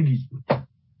استالینیسم بود.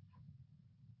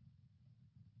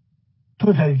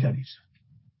 توتالیتاریسم.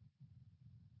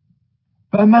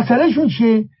 و مسئلهشون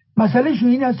چیه؟ مسئلهشون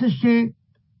این هستش که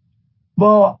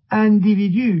با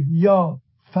اندیویدو یا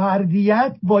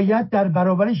فردیت باید در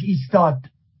برابرش ایستاد.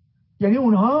 یعنی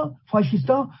اونها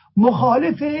فاشیستا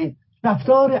مخالف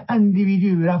رفتار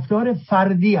اندیویدو، رفتار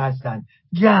فردی هستند،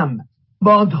 جمع،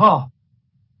 باندها.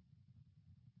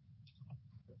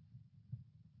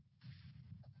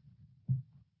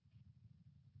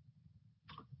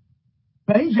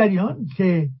 و این جریان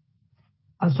که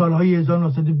از سالهای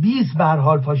 1920 به هر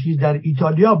حال فاشیسم در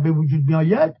ایتالیا به وجود می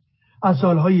آید، از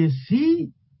سالهای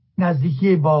 30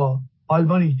 نزدیکی با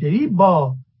آلمان هیتلری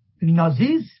با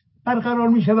نازیسم برقرار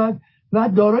می شود و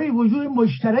دارای وجوه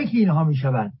مشترک اینها می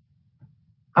شوند.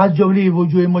 از جمله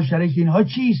وجوه مشترک اینها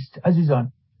چیست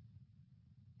عزیزان؟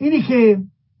 اینی که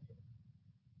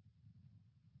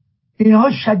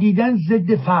اینها شدیداً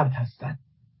ضد فرد هستند،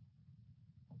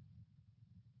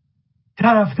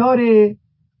 طرفدار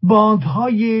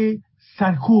باندهای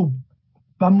سرکوب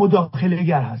و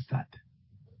مداخله‌گر هستند.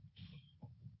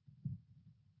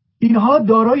 اینها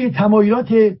دارای تمایلات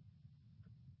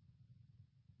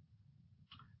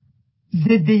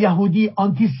ضد یهودی،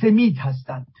 آنتی سمیت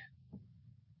هستند.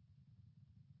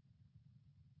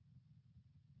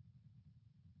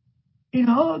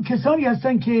 اینها کسانی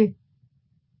هستند که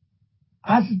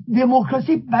از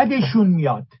دموکراسی بدشون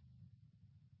میاد،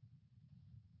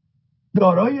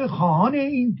 دارای خواهان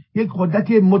این یک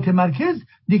قدرت متمرکز،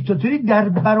 دیکتاتوری در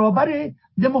برابر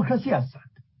دموکراسی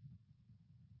هستند.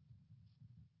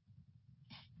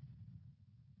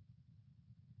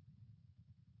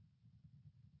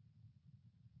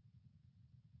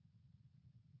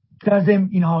 در ضمن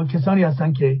اینها کسانی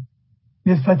هستند که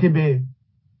نسبت به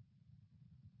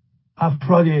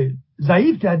افراد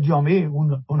ضعیف در جامعه،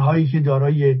 اونهایی که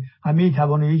دارای همه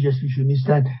توانایی جسمیشون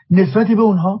نیستند، نسبت به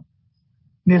اونها،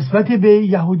 نسبت به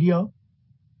یهودیا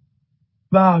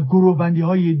و گروه‌بندی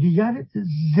های دیگر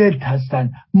ضد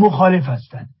هستند، مخالف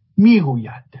هستند،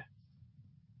 میگویند.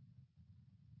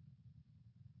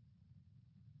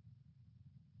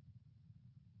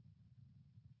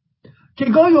 که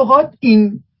گاهی اوقات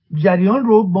این جریان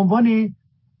رو به عنوان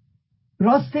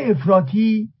راست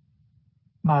افراطی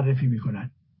معرفی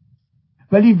میکنن،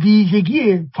 ولی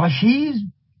ویژگی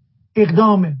فاشیسم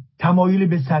اقدام، تمایل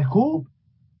به سرکوب،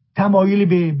 تمایل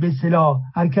به اصطلاح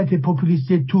حرکت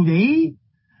پوپولیست توده‌ای،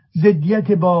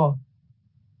 ضدیت با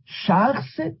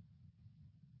شخص،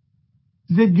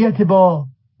 ضدیت با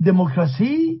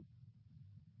دموکراسی،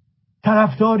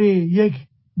 طرفدار یک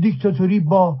دیکتاتوری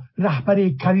با رهبر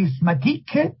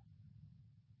کاریسماتیک.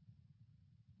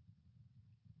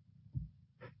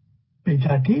 به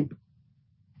ترتیب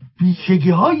ویژگی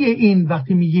های این،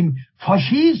 وقتی میگیم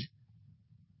فاشیست،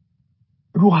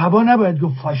 رو هوا نباید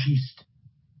گفت فاشیست.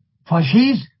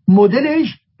 فاشیست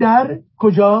مدلش در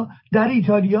کجا؟ در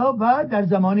ایتالیا و در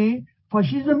زمان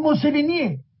فاشیسم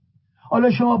موسولینیه.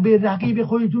 حالا شما به رقیب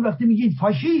خودتون وقتی میگید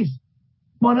فاشیست،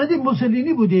 مانند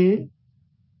موسولینی بوده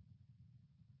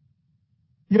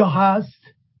یا هست؟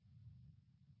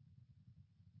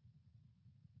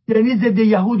 یعنی ضد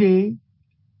یهوده،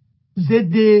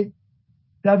 ضد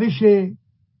روش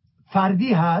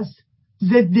فردی هست،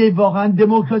 ضد واقعا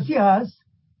دموکراسی هست.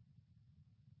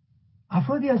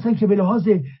 افرادی هستن که به لحاظ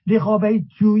رقابت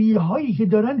جویی هایی که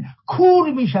دارن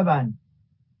کور میشون،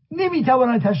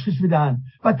 نمیتوانن تشخیص بدن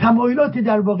و تمایلات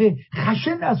در واقع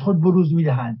خشن از خود بروز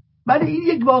میدهن. بله این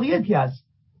یک واقعیتی است،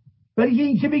 ولی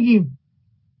این که بگیم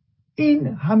این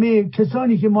همه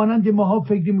کسانی که مانند ماها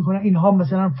فکر میکنن اینها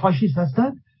مثلا فاشیست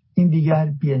هستن، این دیگر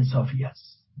بی‌انصافی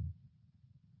است.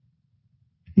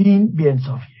 این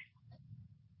بی‌انصافیه.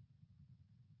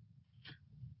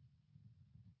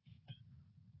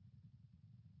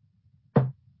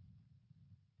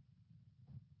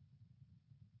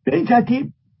 به این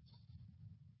ترتیب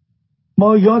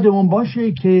ما یادمون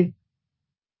باشه که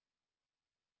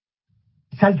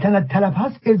سلطنت طلب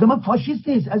هست الزاما فاشیست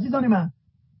نیست عزیزان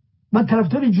من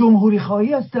طرفدار جمهوری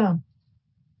خواهی هستم،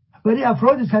 ولی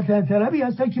افراد سلطنت طلبی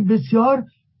هستن که بسیار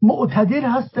معتدل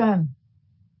هستن،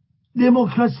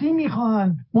 دموکراسی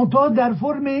میخوان، منتها در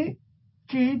فرم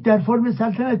چی در فرم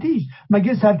سلطنتیش.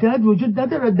 مگه سلطنت وجود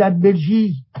نداره در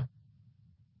بلژیک،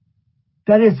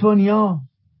 در اسپانیا،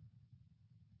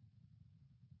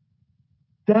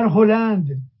 در هلند،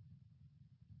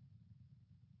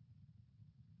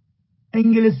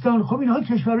 انگلستان؟ خب اینها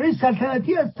کشورهای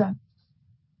سلطنتی هستن.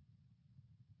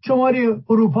 شمال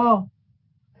اروپا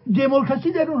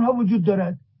دموکراسی در اونها وجود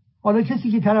دارد. حالا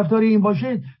کسی که طرفدار این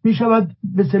باشه میشود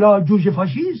به اصطلاح جوجه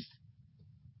فاشیست.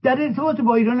 در ارتباط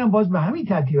با ایران هم باز به همین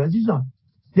ترتیب. عزیزان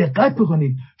دقت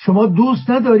بکنید، شما دوست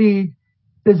ندارید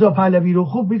رضا پهلوی رو،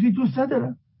 خب بگید دوست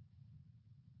ندارم،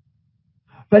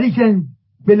 ولی که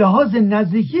به لحاظ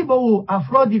نزدیکی با او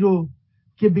افرادی رو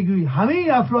که بگویید همه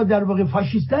این افراد در واقع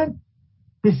فاشیستن،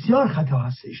 بسیار خطا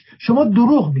هستش. شما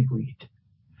دروغ میگویید.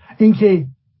 اینکه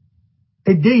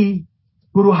عده‌ای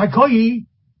گروهکایی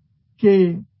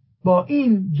که با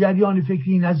این جریان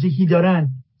فکری نزدیکی دارن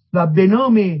و به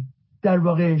نام در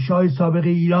واقع شاه سابق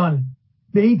ایران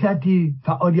به این ترتیب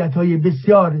فعالیت‌های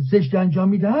بسیار زشت انجام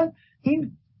میدن،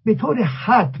 این به طور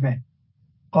حتم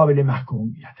قابل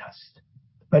محکومیت است.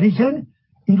 ولی که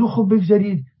این رو خب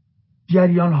بگذارید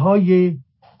جریان‌های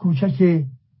کوچک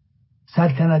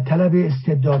سلطنت طلب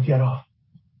استبدادگرا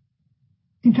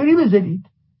اینطوری بذارید،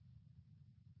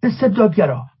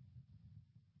 استبدادگرا،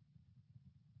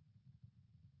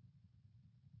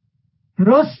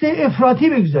 راست افراطی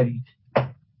بگذارید.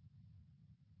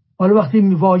 حالا وقتی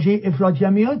واژه افراطی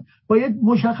هم میاد باید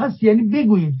مشخص، یعنی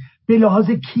بگویید به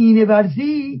لحاظ کینه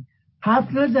ورزی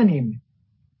حرف نزنیم،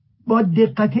 با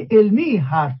دقت علمی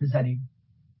حرف بزنیم.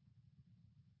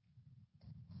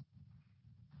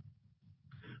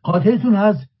 خاطرتون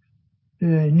هست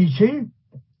نیچه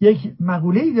یک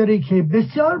مقوله‌ای داره که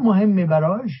بسیار مهمه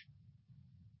براش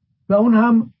و اون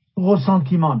هم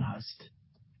رسانتیمان هست،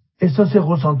 احساس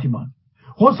رسانتیمان.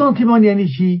 رسانتیمان یعنی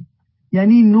چی؟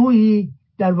 یعنی نوعی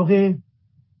در واقع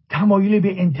تمایل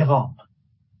به انتقام،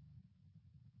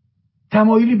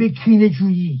 تمایل به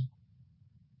کینه‌جویی،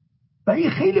 و این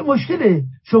خیلی مشکله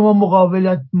شما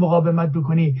مقاومت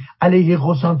بکنی علیه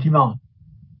رسانتیمان،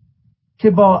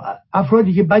 که با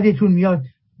افرادی که بدتون میاد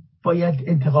باید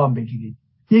انتقام بگیرید.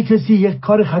 یک کسی یک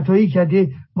کار خطایی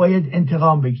کرده باید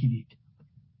انتقام بگیرید.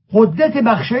 قدرت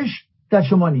بخشش در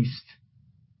شما نیست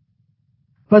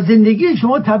و زندگی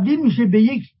شما تبدیل میشه به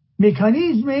یک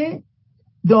مکانیزم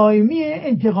دائمی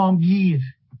انتقامگیر.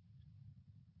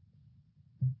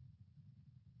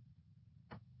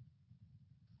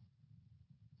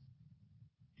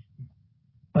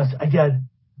 پس اگر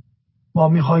ما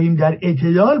میخواهیم در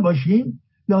اعتدال باشیم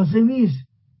لازم نیست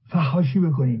فحاشی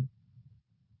بکنیم.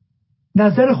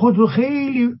 نظر خود رو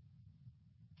خیلی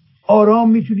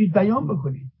آرام میتونید بیان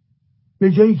بکنید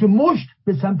به جایی که مشت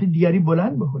به سمت دیگری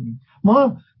بلند بکنید. ما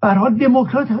به هر حال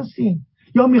دموکرات هستیم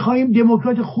یا میخواهیم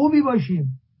دموکرات خوبی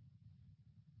باشیم.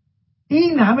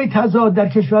 این همه تضاد در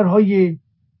کشورهای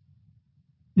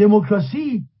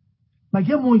دموکراسی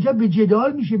مگه موجب به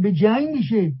جدال میشه، به جنگ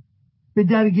میشه، به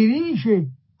درگیری میشه؟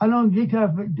 الان یک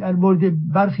طرف در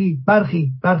مورد برخی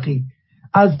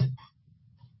از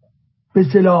به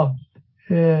اصطلاح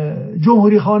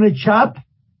جمهوری خانه چپ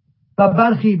و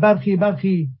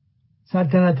برخی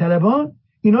سلطنت طلبان،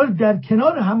 اینا رو در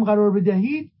کنار هم قرار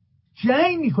بدهید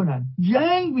جنگ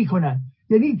میکنن.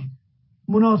 یعنی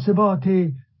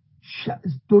مناسبات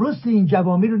درست این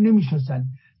جوامع رو نمیشناسن،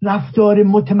 رفتار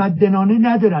متمدنانه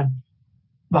ندارن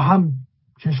و هم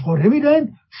چشقره میدن،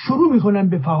 شروع میکنن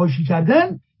به فحاشی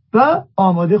کردن و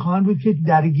آماده خواهند بود که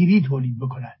درگیری تولید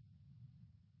بکنن.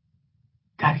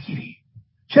 درگیری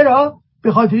چرا؟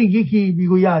 به خاطر یکی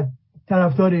میگوید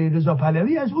طرفدار رضا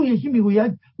پهلوی از اون یکی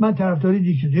میگوید من طرفدار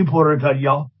دیکتاتوری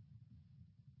پرولتاریا.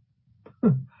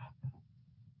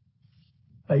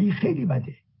 و این خیلی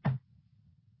بده،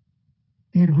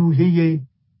 این روحیه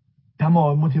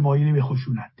تمام متمایل به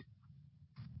خشونت.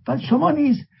 پس شما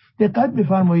نیز دقت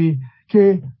بفرمایید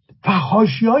که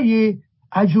فحاشی‌های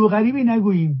عجیب و غریبی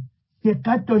نگوییم.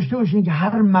 دقت داشته باشین که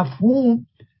هر مفهوم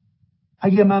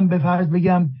اگه من به فرض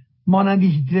بگم مانند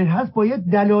هیتلر هست باید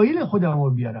دلایل خودم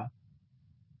رو بیارم،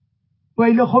 و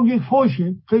الا خب یک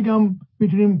فوشه خیلی هم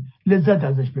میتونیم لذت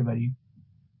ازش ببریم.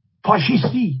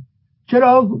 فاشیستی،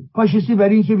 چرا فاشیستی؟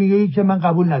 برای این که میگه که من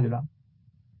قبول ندارم.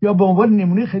 یا به عنوان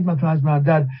نمونه خدمتتون از من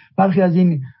در برخی از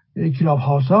این کلاب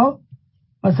هاوس‌ها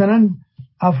مثلا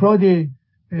افراد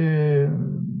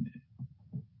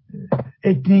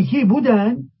اتنیکی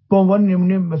بودن، به عنوان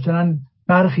نمونه مثلا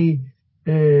برخی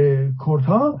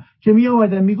کردها که می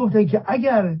آمدن می گفتن که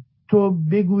اگر تو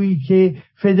بگویی که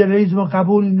فدرالیسم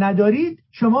قبول ندارید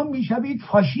شما می شوید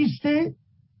فاشیست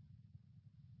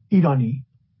ایرانی،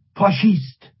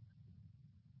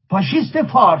 فاشیست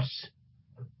فارس.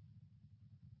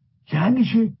 یعنی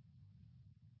چه؟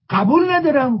 قبول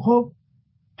ندارم. خب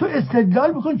تو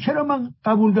استدلال بکن چرا من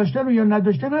قبول داشتن یا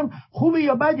نداشتنم خوبه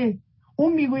یا بده.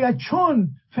 اون میگوید چون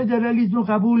فدرالیسم رو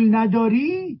قبول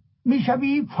نداری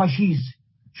میشوی فاشیست.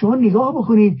 شما نگاه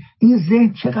بکنید این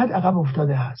ذهن چقدر عقب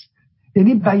افتاده هست.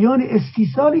 یعنی بیان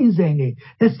استیصال این ذهنه،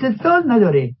 استدلال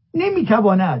نداره،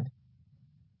 نمیتواند.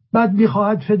 بعد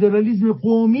میخواهد فدرالیسم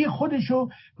قومی خودشو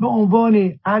به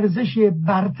عنوان ارزش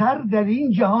برتر در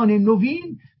این جهان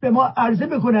نوین به ما عرضه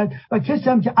بکند و کسی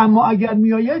هم که اما اگر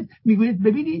میآید میگوید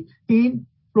ببینید این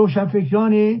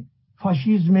روشنفکران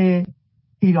فاشیسم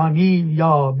ایرانی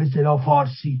یا به اصطلاح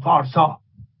فارسا.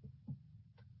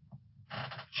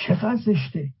 چقدر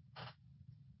زشته.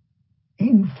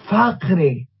 این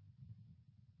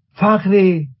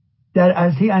فقر در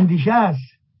عرصه اندیشه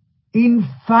است. این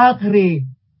فقر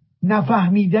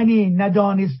نفهمیدن،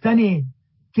 ندانستن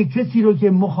که کسی رو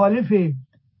که مخالف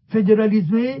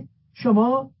فدرالیسم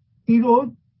شما این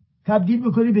رو تبدیل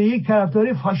بکنی به یک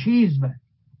طرفدار فاشیسم.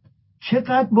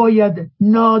 چقدر باید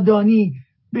نادانی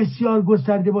بسیار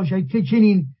گسترده باشد که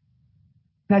چنین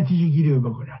نتیجه گیری رو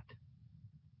بکند.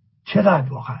 چقدر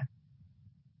واقعا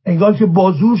انگار که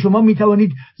با زور شما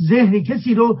میتوانید ذهن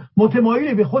کسی رو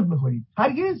متمایل به خود بکنید.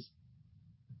 هرگز.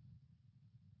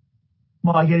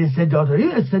 ما اگر استدلال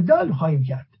داریم استدلال خواهیم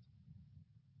کرد.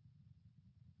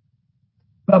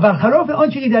 و برخلاف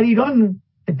آنچه که در ایران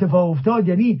اتفاق افتاد،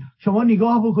 یعنی شما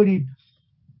نگاه بکنید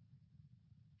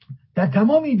در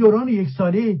تمام این دوران یک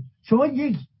ساله شما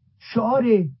یک شعار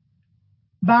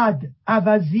بعد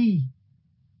عوضی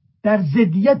در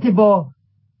ضدیت با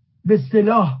به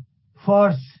اصطلاح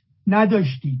فارس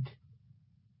نداشتید.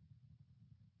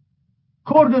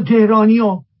 کرد و تهرانی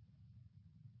و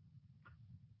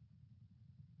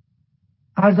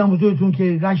عرضم حضورتون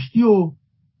که رشتی و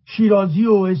شیرازی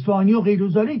و اصفهانی و غیر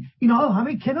وزاری اینها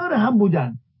همه کنار هم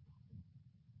بودن.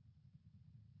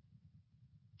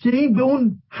 که این به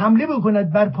اون حمله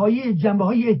بکند بر پایه جنبه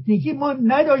های اتنیکی ما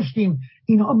نداشتیم.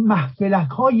 اینها محفلک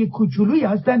های کوچولویی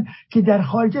هستند که در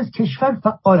خارج از کشور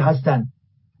فعال هستند.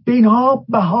 به اینها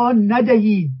بها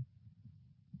ندهید.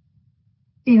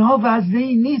 اینها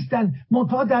وزنه‌ای نیستند.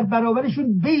 منتها در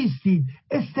برابرشون بایستید،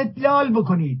 استدلال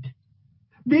بکنید،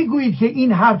 بگویید که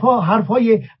این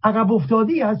حرفای عقب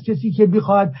افتادی هست کسی که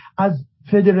بخواد از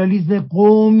فدرالیسم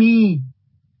قومی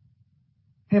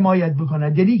حمایت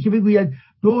بکند. یعنی که بگوید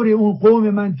دور اون قوم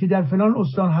من که در فلان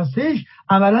استان هستش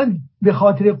عملا به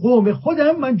خاطر قوم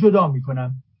خودم من جدا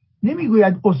میکنم.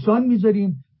 نمیگوید استان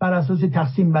میذاریم بر اساس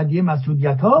تقسیم بندی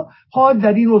مسئولیت ها، حال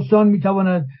در این استان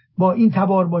میتواند با این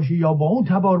تبار باشه یا با اون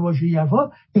تبار باشه.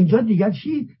 اینجا دیگر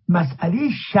چی؟ مسئله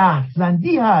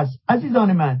شهروندی هست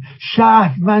عزیزان من.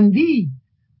 شهروندی،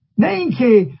 نه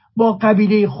اینکه با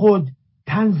قبیله خود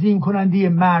تنظیم کننده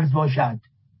مرز باشد.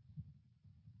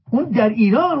 اون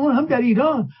هم در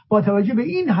ایران با توجه به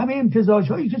این همه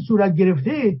امتزاج هایی که صورت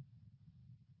گرفته،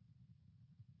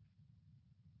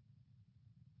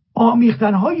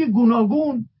 آمیختن های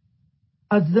گوناگون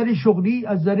از نظر شغلی،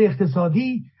 از نظر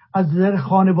اقتصادی، از نظر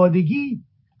خانوادگی،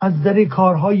 از نظر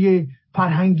کارهای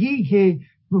فرهنگی که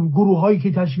گروه هایی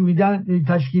که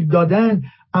تشکیل دادن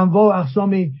انواع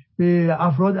اقسام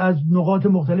افراد از نقاط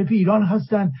مختلف ایران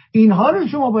هستند. اینها رو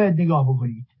شما باید نگاه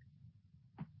بکنید.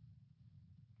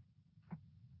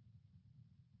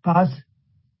 پس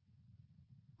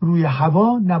روی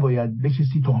هوا نباید به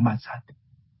کسی تهمت زد.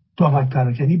 تهمت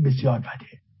پراکنی بسیار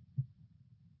بده.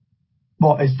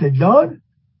 با استدلال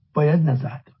باید نظر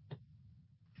داد.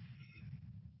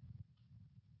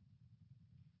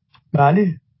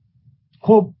 بله.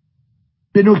 خب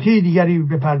به نکته دیگری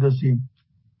بپردازیم.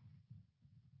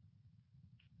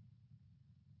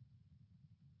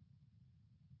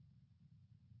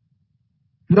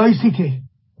 لائیسته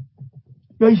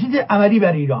عملی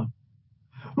بر ایران.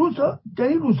 در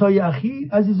این روزهای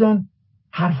اخیر عزیزان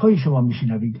حرفای شما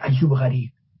میشنوید عجیب و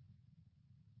غریب.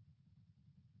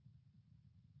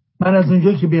 من از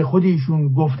اونجایی که به خود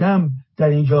ایشون گفتم در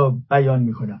اینجا بیان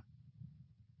میکنم.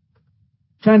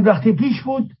 چند وقت پیش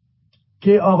بود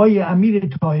که آقای امیر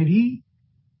طاهری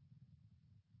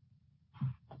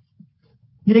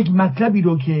یک مطلبی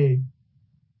رو که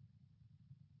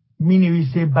می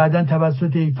نویسه بعداً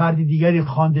توسط فرد دیگری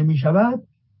خوانده می شود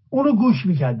اون رو گوش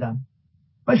می کردم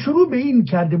و شروع به این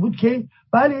کرده بود که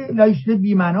بله لائیسته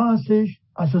بی‌معنا هستش،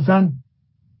 اساساً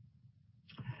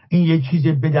این یک چیز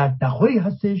به درد نخوری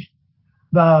هستش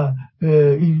و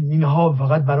اینها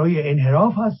فقط برای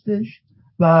انحراف هستش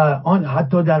و آن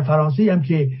حتی در فرانسه هم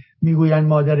که میگوین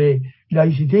مادر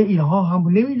لائیسته اینها هم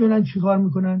نمیدونن چی کار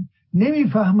میکنن،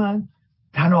 نمیفهمن،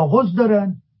 تناقض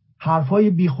دارن، حرفای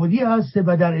بیخودی هست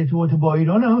و در ارتباط با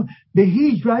ایران هم به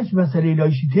هیچ وجه مسئله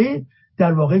لائیسته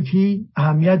در واقع چی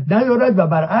اهمیت ندارد و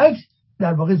برعکس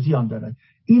در واقع زیان دارد.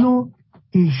 اینو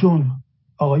ایشون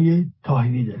آقای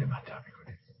طاهری داره مطرح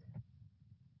میکنه.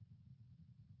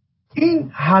 این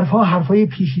حرفای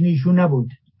پیشینیشون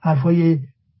نبود، حرفای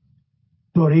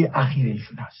دوره اخیر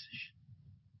ایشون هستش.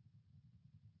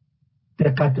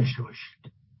 دقت داشته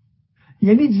باشید.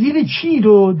 یعنی زیر چی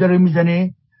رو داره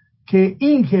میزنه؟ که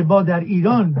این که با در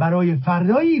ایران برای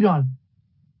فردای ایران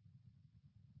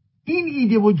این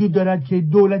ایده وجود دارد که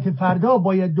دولت فردا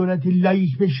باید دولت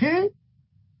لاییک بشه،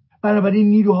 بنابراین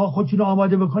نیروها خودشون رو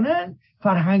آماده بکنن،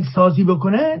 فرهنگ سازی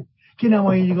بکنن که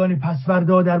نمایندگان پس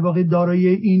فردا در واقع دارای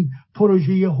این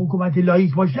پروژه حکومت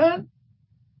لاییک باشن.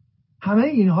 همه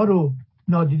اینها رو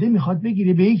نادیده میخواد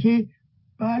بگیره به این که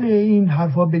بله این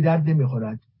حرفا به درد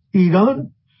نمیخورد.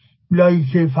 ایران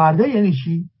لاییک فردا یعنی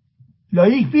چی؟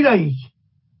 لاییک بی لاییک.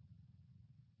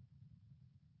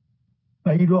 و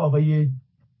این رو آقای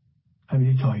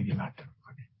عملی طاهری مطرح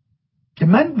میکنه که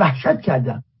من وحشت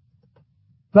کردم.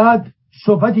 بعد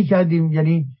صحبتی کردیم،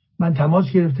 یعنی من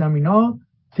تماس گرفتم اینا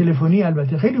تلفنی،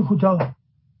 البته خیلی کوتاه.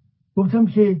 گفتم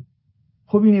که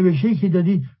خب این نوشته که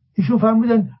دادی، ایشون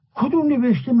فرمودن کدوم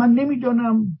نوشته؟ من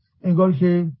نمیدانم، انگار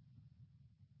که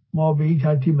ما به این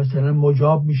ترتیب مثلا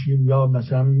مجاب میشیم یا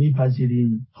مثلا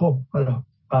میپذیریم. خب حالا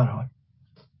به هر حال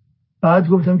بعد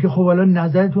گفتم که خب حالا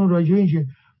نظرتون راجع به این چه؟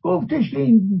 گفتش که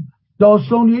این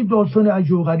داستان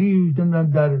عجیب و غریب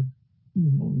در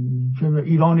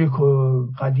ایران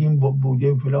قدیم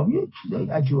بوده فلان، یه چیزای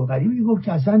عجیب و غریبی گفت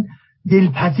که اصلا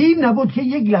دلپذیر نبود که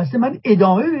یک لحظه من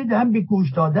ادامه بدم به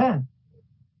گوش دادن.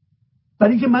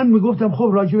 برای که من میگفتم خب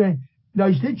راجع به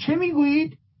لائیسته چه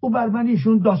میگویید؟ او بر من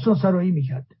ایشون داستان سرایی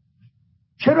میکرد.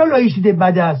 چرا لائیسته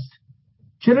بد است؟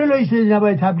 چرا لائیسته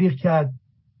نباید تبلیغ کرد؟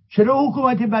 چرا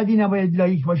حکومت بدی نباید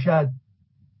لاییک باشد؟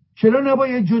 چرا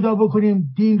نباید جدا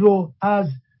بکنیم دین رو از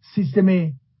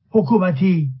سیستم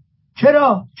حکومتی؟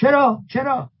 چرا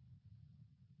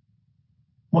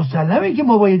مسلمه که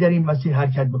ما باید در این مسیر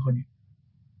حرکت بکنیم.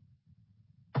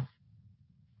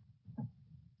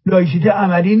 لائیسته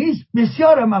عملی نیست،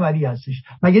 بسیار هم عملی هستش.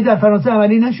 مگه در فرانسه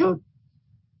عملی نشد؟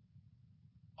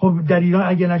 خب در ایران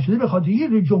اگه نشده به خاطر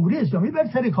یه جمهوری اسلامی بر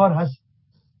سر کار هست.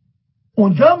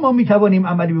 اونجا ما میتوانیم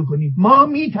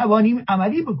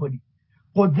عملی بکنیم.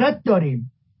 قدرت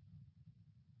داریم،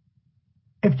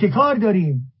 ابتکار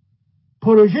داریم،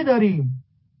 پروژه داریم.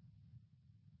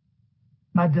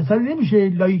 مدرسه رو نمیشه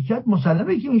لاییکیت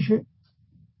مسلمه که میشه.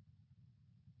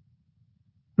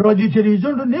 رادیو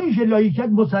تلویزیون رو نمیشه لاییکیت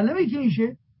مسلمه که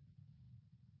میشه.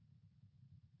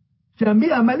 جنبه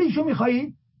عملیشو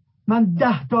میخواهید؟ من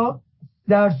 10 تا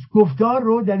درس گفتار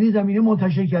رو در این زمینه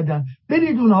منتشر کردم،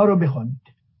 برید اونها رو بخونید،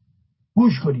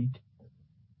 گوش کنید.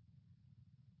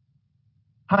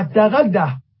 حداقل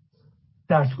 10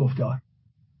 درس گفتار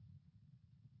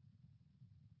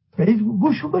برید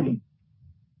گوش کنید.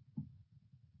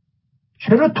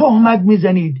 چرا تهمت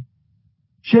میزنید؟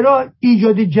 چرا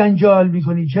ایجاد جنجال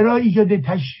میکنید؟ چرا ایجاد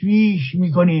تشویش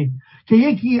میکنید؟ که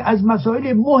یکی از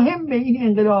مسائل مهم این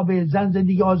انقلاب زن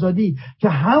زندگی آزادی که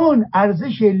همون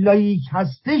ارزش لاییک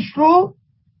هستش رو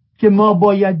که ما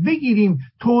باید بگیریم،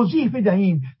 توضیح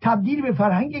بدهیم، تبدیل به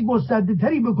فرهنگ گسترده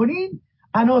تری بکنیم،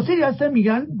 عناصری هستن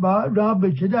میگن با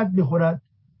به چه درد میخورد؟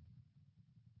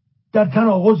 در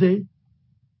تناقضه.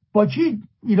 با چی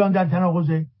ایران در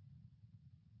تناقضه؟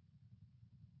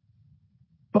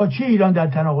 با چی ایران در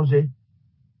تناقضه؟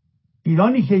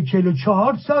 ایرانی که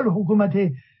 44 سال حکومت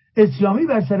اسلامی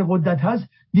بر سر قدرت هست،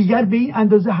 دیگر به این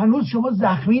اندازه هنوز شما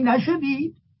زخمی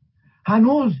نشدید؟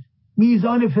 هنوز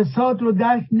میزان فساد رو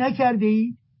درک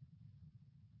نکردید؟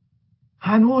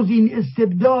 هنوز این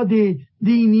استبداد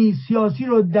دینی سیاسی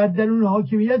رو در درون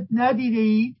حاکمیت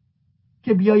ندیدید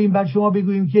که بیاییم بر شما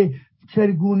بگوییم که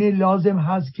چگونه لازم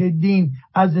هست که دین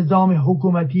از نظام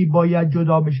حکومتی باید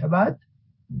جدا بشود؟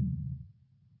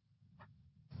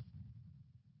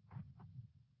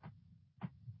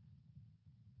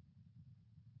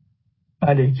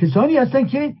 بله، کسانی هستن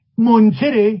که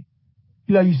منکر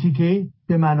لاییسیته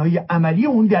به معنای عملی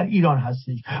اون در ایران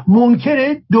هستش،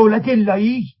 منکر دولت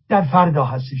لاییک در فردا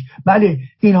هستش. بله،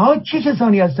 اینها چه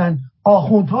کسانی هستن؟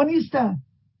 آخوندها نیستن،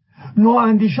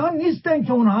 نواندیشان نیستن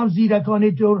که اونها هم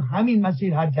زیرکانه در همین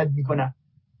مسیر حرکت میکنن.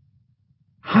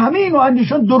 همه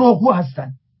نواندیشان دروغگو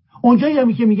هستن. اونجایی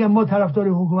هم که میگن ما طرفدار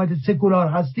حکومت سکولار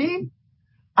هستیم،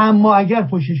 اما اگر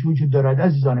پشتش وجود دارد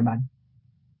عزیزان من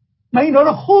اینا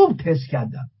رو خوب تست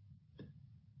کردم،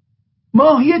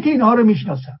 ماهیت اینها رو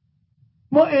میشناسم.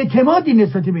 ما اعتمادی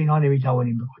نسبت به اینها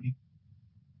نمیتوانیم بکنیم،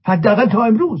 حداقل تا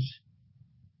امروز.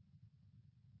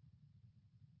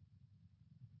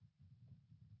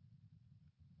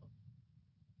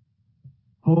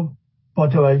 خب با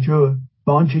توجه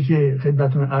با آنچه که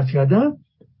خدمتتون عرض کردم.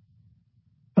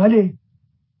 بله،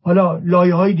 حالا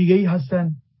لایه‌های دیگه‌ای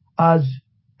هستن از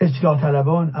اصلاح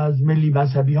طلبان، از ملی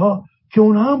مذهبی ها که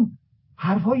اونها هم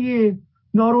حرفای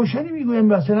ناروشنی میگوین.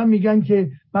 مثلا میگن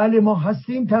که بله ما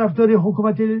هستیم طرفدار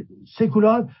حکومت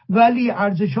سکولار، ولی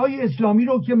ارزش‌های اسلامی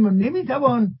رو که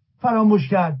نمیتوان فراموش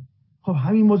کرد. خب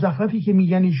همین مزخرفی که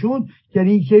میگن ایشون،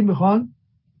 یعنی که میخوان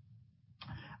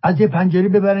از یه پنجره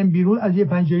ببرن بیرون، از یه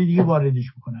پنجره دیگه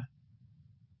واردش بکنن،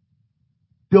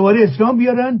 دوباره اسلام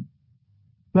بیارن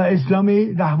و اسلام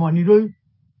رحمانی رو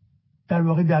در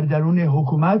واقع در درون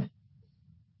حکومت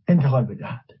انتقال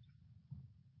بدهند.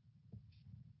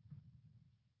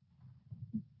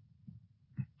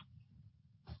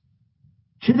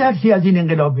 چه درسی از این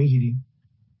انقلاب میگیریم؟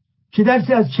 چه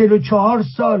درسی از 44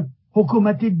 سال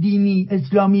حکومت دینی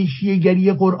اسلامی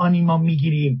شیعه‌گری قرآنی ما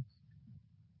میگیریم؟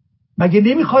 مگه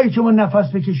نمیخواهید شما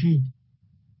نفس بکشید؟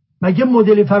 مگه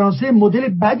مدل فرانسه مدل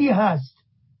بدی هست؟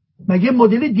 مگه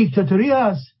مدل دیکتاتوری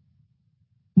هست؟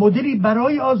 مدلی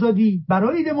برای آزادی،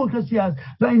 برای دموکراسی است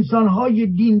و انسانهای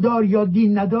دیندار یا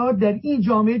دین ندار در این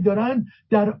جامعه دارن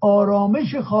در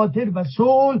آرامش خاطر و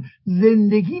صلح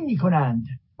زندگی میکنند.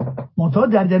 منتها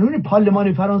در درون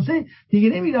پارلمان فرانسه دیگه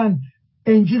نمیرن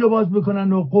انجیل رو باز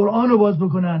بکنن و قرآن رو باز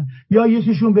بکنن، یا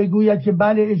یکیشون بگوید که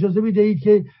بله اجازه بدهید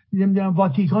که نمیدونم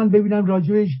واتیکان ببینم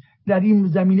راجبش در این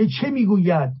زمینه چه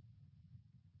میگوید.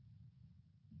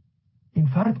 این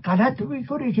فرد غلط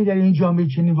میکنه که در این جامعه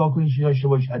چنین واکنشی داشته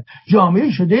باشد.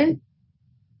 جامعه شده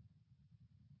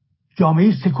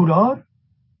جامعه سکولار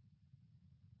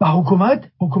و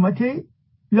حکومت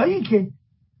لاییکه.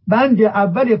 بند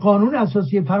اول قانون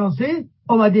اساسی فرانسه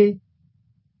آمده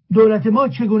دولت ما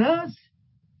چگونه است؟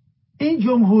 این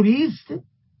جمهوری است،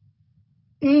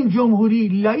 این جمهوری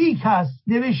لاییک است،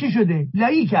 نوشته شده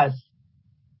لاییک است،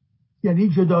 یعنی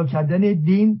جدا کردن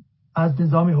دین از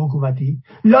نظام حکومتی.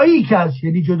 لاییک است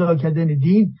یعنی جدا کردن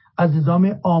دین از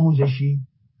نظام آموزشی.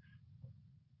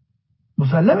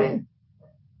 مسلمه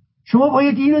شما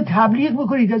باید اینو تبلیغ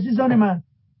بکنید عزیزان من.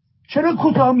 چرا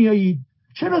کوتاه میایید؟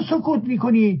 چرا سکوت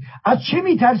میکنی؟ از چه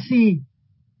میترسی؟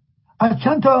 از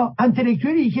چند تا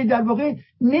انتلکتوری که در واقع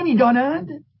نمیدانند؟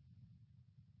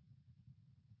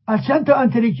 از چند تا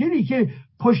انتلکتوری که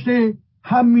پشت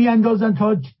هم میاندازن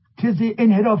تا تز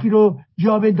انحرافی رو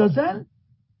جا بندازن؟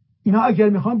 اینا اگر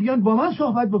میخوان بیان با من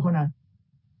صحبت بکنن،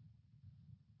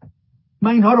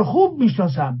 من اینها رو خوب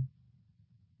میشناسم.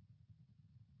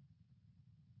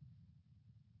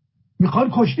 میخوان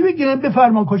کشتی بگیرن،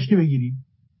 بفرما کشتی بگیری.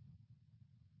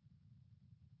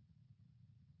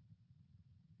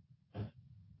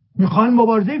 میخوان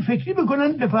مبارزه فکری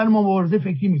بکنن، بفرما مبارزه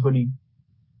فکری میکنیم.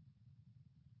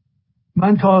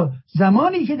 من تا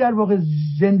زمانی که در واقع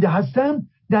زنده هستم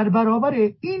در برابر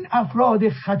این افراد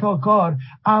خطاکار،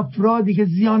 افرادی که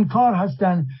زیانکار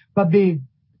هستن و به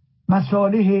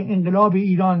مصالح انقلاب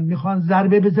ایران میخوان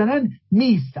ضربه بزنن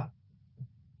نیستم.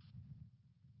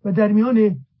 و در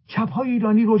میان چپ های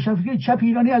ایرانی، روشنفکر چپ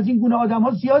ایرانی از این گونه آدم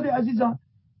ها زیاده عزیزان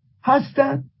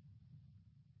هستن.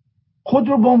 خود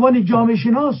رو به عنوان جامعه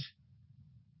شناس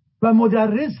و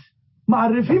مدرس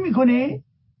معرفی میکنه.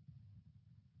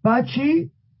 بعد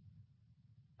چی؟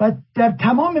 بعد در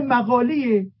تمام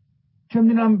مقاله چه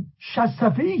میدونم 60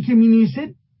 صفحه‌ای که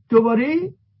مینویسه دوباره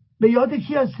به یاد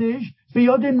کی هستش؟ به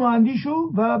یاد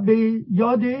نواندیشو و به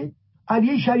یاد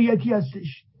علی شریعتی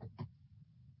هستش.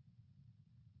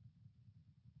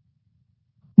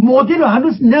 مدل رو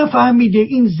هنوز نفهمیده.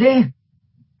 این ذهن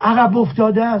عقب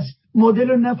افتاده است. مدل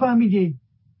رو نفهمیده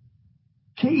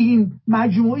که این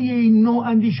مجموعه این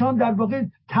نواندیشان در واقع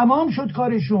تمام شد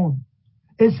کارشون.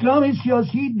 اسلام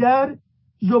سیاسی در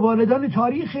زباله‌دان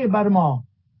تاریخ بر ما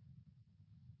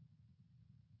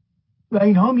و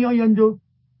اینها میآیند و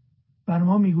بر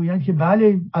ما میگویند که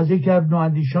بله از یک طرف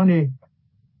نواندیشان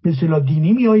به اصطلاح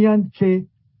دینی میآیند که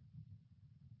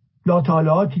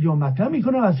لاتعالیاتی رو مطرح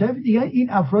میکنن، از طرف دیگر این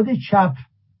افراد چپ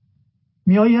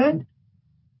میآیند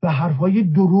و حرفهای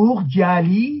دروغ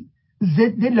جعلی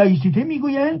ضد لائیسته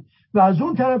میگویند و از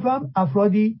اون طرف هم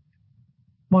افرادی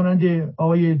مانند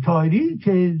آقای طاهری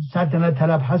که سلطنت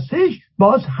طلب هستش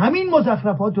باز همین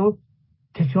مزخرفات رو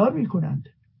تکرار میکنند.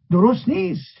 درست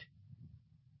نیست.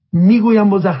 میگویم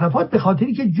مزخرفات به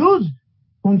خاطری که جز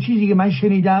اون چیزی که من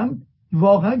شنیدم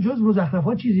واقعا جز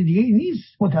مزخرفات چیزی دیگه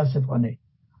نیست متاسفانه.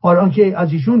 حالا که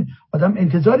از ایشون آدم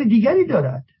انتظار دیگری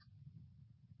دارد.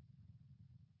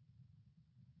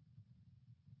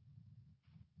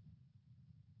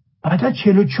 بعد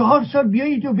 44 سال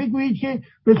بیایید و بگویید که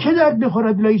به چه درد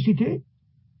میخورد لائیسته؟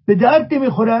 به درد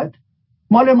نمیخورد؟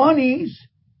 مال ما نیست؟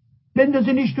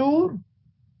 بندازینش دور؟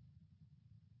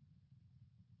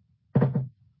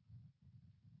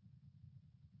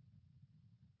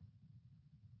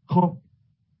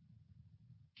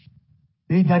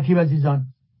 به این ترتیب عزیزان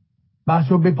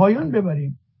بحث رو به پایان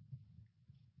ببریم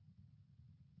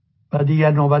و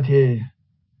دیگر نوبت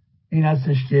این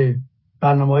هستش که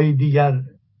برنامه‌های دیگر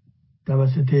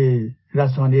توسط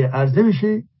رسانه عرضه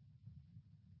بشه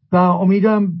و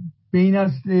امیدم به این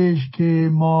هستش که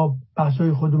ما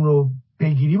بحث‌های خودمون رو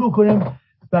پیگیری بکنیم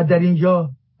و در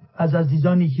اینجا از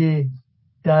عزیزانی که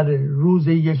در روز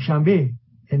یکشنبه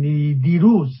یعنی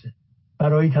دیروز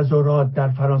برای تظاهرات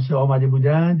در فرانسه آمده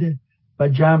بودند و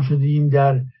جمع شدیم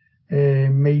در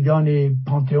میدان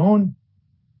پانتئون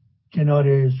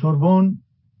کنار سوربن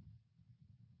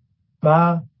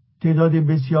و تعداد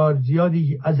بسیار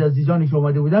زیادی از عزیزانی که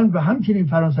آمده بودند و همچنین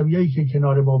فرانسویایی که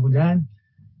کنار ما بودند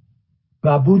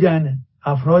و بودن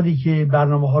افرادی که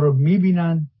برنامه ها رو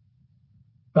میبینن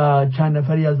و چند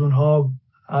نفری از اونها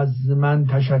از من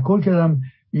تشکر کردم.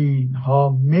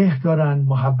 اینها مهر دارن،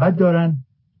 محبت دارن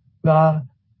و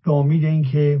به امید این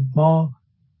که ما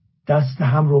دست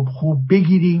هم رو خوب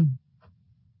بگیریم.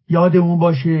 یادمون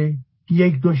باشه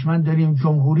یک دشمن داریم،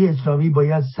 جمهوری اسلامی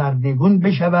باید سرنگون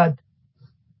بشود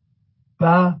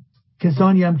و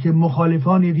کسانی هم که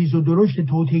مخالفان ریز و درشت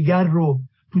توطئه‌گر رو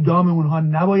تو دام اونها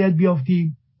نباید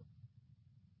بیافتیم.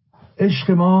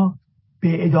 عشق ما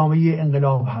به ادامه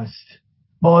انقلاب هست،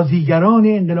 بازیگران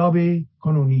انقلاب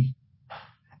کنونی.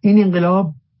 این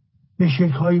انقلاب به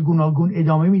شکل‌های گوناگون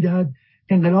ادامه میدهد.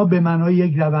 انقلاب به معنای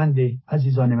یک رونده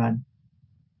عزیزان من.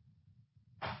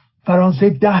 فرانسه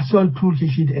 10 سال طول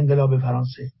کشید، انقلاب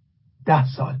فرانسه 10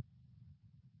 سال.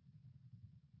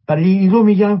 برای این رو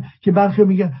میگم که برخی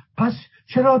میگن پس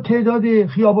چرا تعداد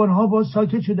خیابان‌ها باز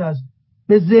ساکت شده است؟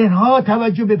 به ذهن‌ها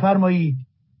توجه بفرمایید،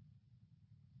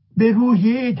 به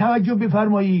روحیه توجه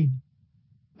بفرمایید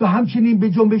و همچنین به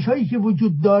جنبش‌هایی که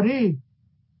وجود داره.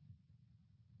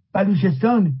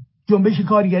 بلوچستان، جنبش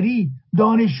کارگری،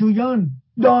 دانشجویان،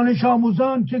 دانش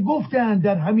آموزان که گفتند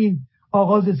در همین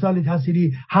آغاز سال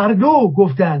تحصیلی، هر دو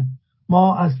گفتند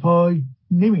ما از پای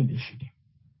نمی نشینیم.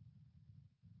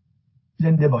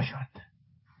 زنده باشند.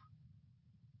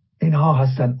 اینها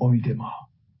هستن امید ما.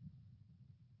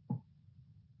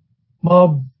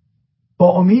 ما با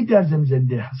امید در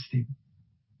زنده هستیم.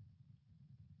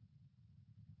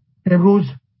 امروز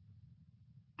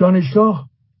دانشگاه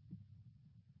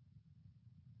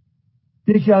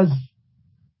یکی از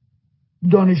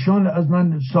دانشان از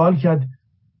من سوال کرد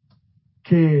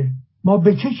که ما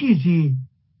به چه چیزی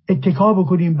اتکا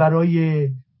بکنیم برای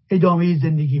ادامه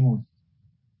زندگیمون.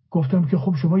 گفتم که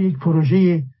خب شما یک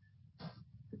پروژه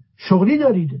شغلی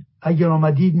دارید، اگر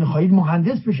آمدید میخواهید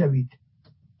مهندس بشوید،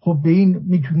 خب به این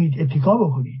میتونید اتکا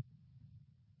بکنید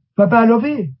و به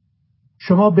علاوه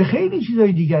شما به خیلی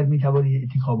چیزهای دیگر میتوانید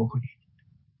اتکا بکنید.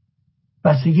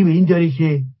 بستگی به این داره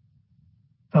که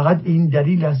فقط این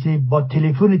دلیل است با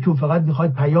تلفنتون فقط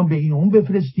میخواید پیام به این اون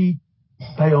بفرستید،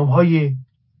 پیام های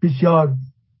بسیار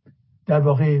در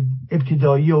واقع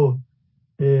ابتدایی و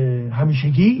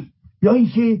همیشگی، یا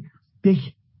اینکه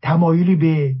یک تمایلی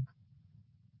به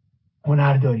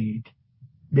هنر دارید،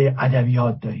 به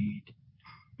ادبیات دارید،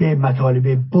 به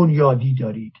مطالب بنیادی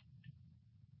دارید.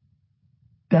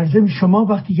 در ضمن شما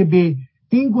وقتی که به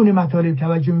این گونه مطالب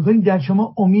توجه میکنید در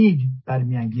شما امید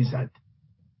برمیانگیزد.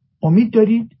 امید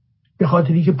دارید به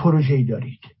خاطر اینکه پروژه‌ای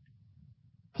دارید،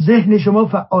 ذهن شما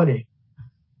فعاله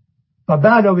و به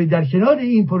علاوه در کنار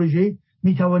این پروژه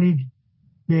میتوانید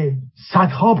به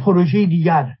صدها پروژه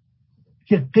دیگر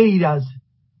که غیر از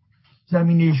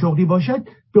زمینه شغلی باشد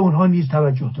به اونها نیز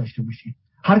توجه داشته باشید.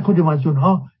 هر کدوم از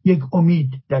اونها یک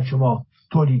امید در شما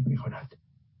تولید میکند.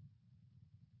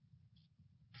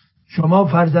 شما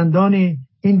فرزندان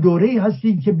این دوره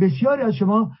هستید که بسیاری از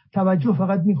شما توجه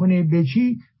فقط میکنه به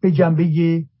چی؟ به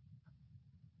جنبه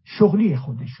شغلی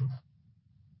خودشون.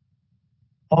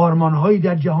 آرمانهایی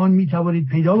در جهان میتوانید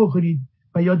پیدا بکنید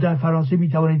و یا در فرانسه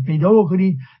میتوانید پیدا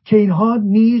بکنید که اینها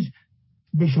نیز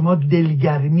به شما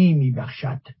دلگرمی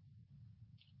میبخشد.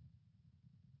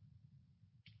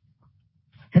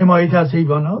 حمایت از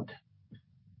حیوانات،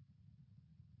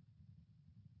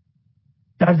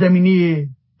 در زمینه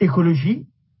اکولوژی،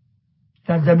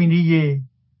 در زمینه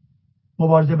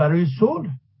مبارزه برای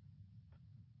صلح،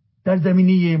 در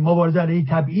زمینه مبارزه علیه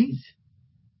تبعیض،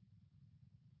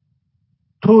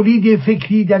 تولید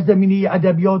فکری در زمینه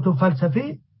ادبیات و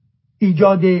فلسفه،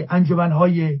 ایجاد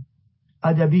انجمنهای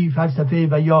ادبی، فلسفه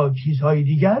و یا چیزهای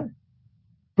دیگر،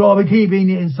 رابطه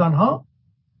بین انسانها،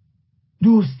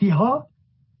 دوستیها،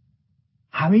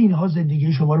 همه اینها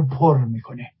زندگی شما رو پر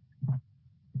میکنه،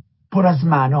 پر از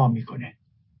معنا میکنه،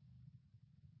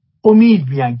 امید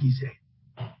بیانگیزه.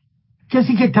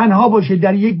 کسی که تنها باشه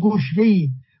در یک گوشه‌ای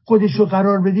خودش رو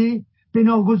قرار بده، به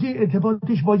ناگزیر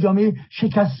ارتباطش با جامعه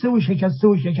شکسته و شکسته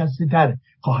و شکسته تر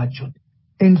خواهد شد.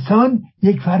 انسان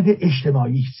یک فرد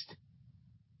اجتماعی است.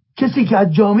 کسی که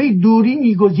از جامعه دوری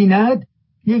می‌گزیند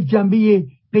یک جنبه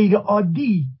غیر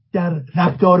عادی در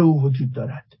رفتار او وجود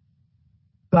دارد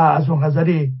و از اون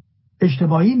نظر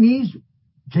اجتماعی نیز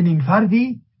چنین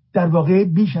فردی در واقع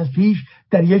بیش از پیش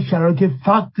در یک شرایط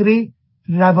فقر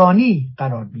روانی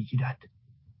قرار می‌گیرد.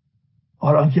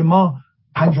 حالا که ما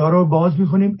پنجره رو باز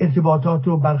می‌کنیم، ارتباطات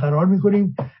رو برقرار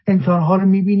می‌کنیم، انسان‌ها رو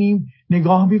می‌بینیم،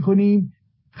 نگاه می‌کنیم،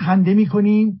 خنده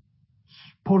می‌کنیم،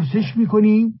 پرسش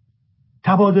می‌کنیم،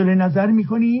 تبادل نظر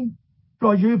می‌کنیم،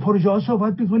 راجع به پروژه‌ها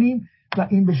صحبت می‌کنیم و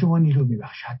این به شما نیرو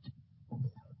می‌بخشد.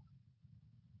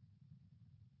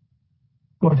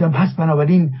 گفتم پس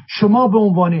بنابراین شما به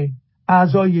عنوان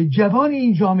اعضای جوان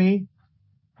این جامعه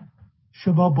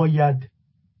شما باید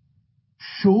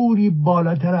شعوری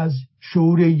بالاتر از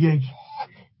شعور یک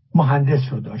مهندس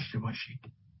رو داشته باشید،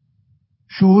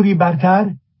 شعوری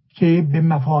برتر که به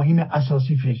مفاهیم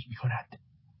اساسی فکر می کند،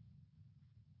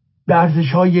 به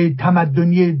ارزش‌های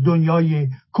تمدنی دنیای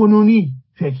کنونی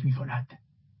فکر می کند.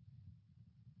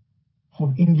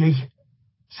 خب این یک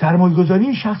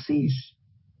سرمایه‌گذاری شخصی است،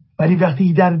 ولی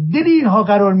وقتی در دل اینها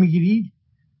قرار می گیرید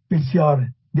بسیار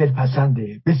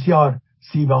دلپسنده، بسیار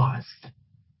زیبا است.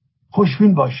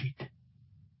 خوشبین باشید.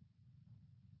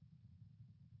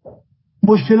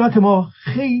 مشکلات ما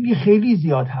خیلی خیلی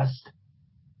زیاد هست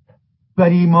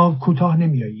ولی ما کوتاه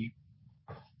نمیاییم.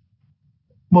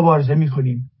 مبارزه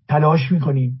میکنیم، تلاش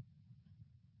میکنیم،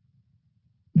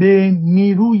 به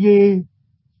نیروی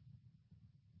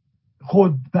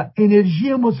خود و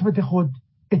انرژی مثبت خود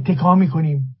اتکا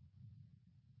میکنیم.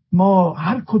 ما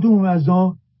هر کدوم از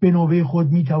ما به نوبه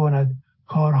خود میتواند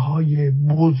کارهای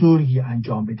بزرگی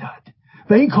انجام بدهد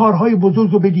و این کارهای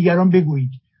بزرگ رو به دیگران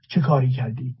بگویید. چه کاری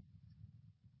کردید؟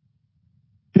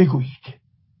 بگویید،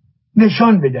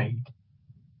 نشان بدهید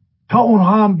تا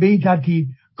اونها هم به این ترتیب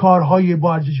کارهای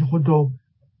با ارزش خود رو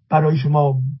برای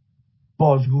شما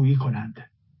بازگویی کنند.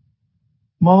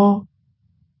 ما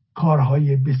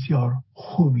کارهای بسیار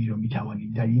خوبی رو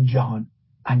میتوانیم در این جهان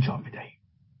انجام بدهیم.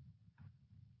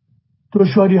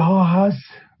 دشواری ها هست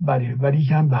ولی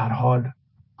که به هر حال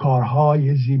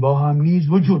کارهای زیبا هم نیز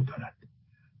وجود دارد.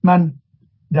 من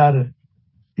در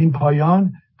این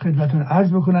پایان خدمتون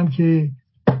عرض بکنم که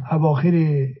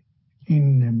اواخر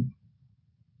این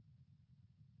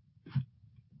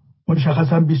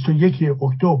مشخصا 21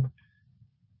 اکتبر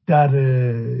در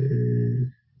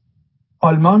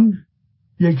آلمان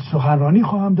یک سخنرانی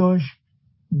خواهم داشت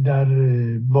در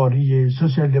باره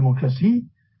سوسیال دموکراسی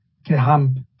که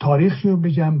هم تاریخشو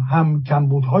بگم، هم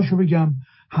کمبودهاشو بگم،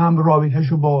 هم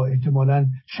رابطهشو با احتمالاً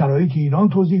شرایط ایران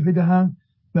توضیح بدهم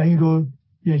و این رو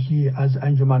یکی از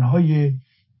انجمنهای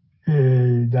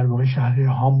در واقع شهر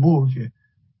هامبورگ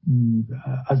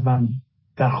از من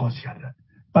درخواست کردند.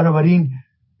 بنابراین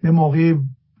به موقع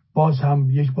باز هم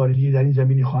یک بار دیگه در این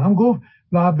زمینی خواهم گفت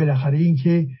و بالاخره این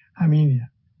که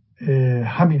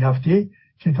همین هفته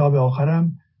کتاب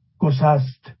آخرم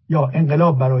گسست یا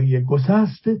انقلاب برای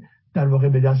گسست در واقع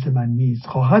به دست من نیز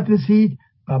خواهد رسید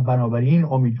و بنابراین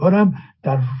امیدوارم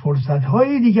در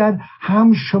فرصتهای دیگر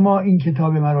هم شما این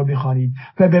کتاب مرا بخوانید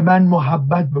و به من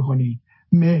محبت بکنید.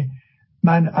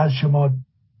 من از شما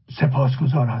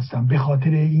سپاسگزار هستم به خاطر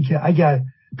اینکه اگر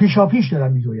پیشاپیش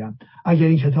دارم میگویم اگر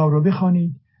این کتاب رو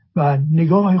بخوانید و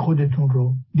نگاه خودتون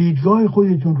رو، دیدگاه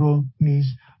خودتون رو نیز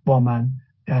با من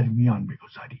در میان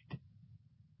بگذارید.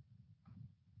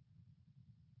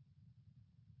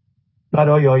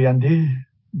 برای آینده،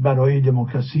 برای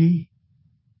دموکراسی،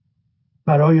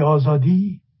 برای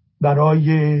آزادی،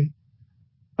 برای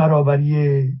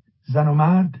برابری زن و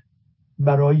مرد،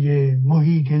 برای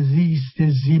محیط زیست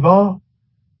زیبا،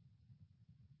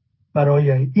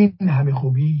 برای این همه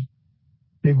خوبی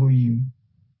بگوییم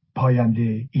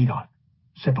پاینده ایران.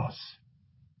 سپاس.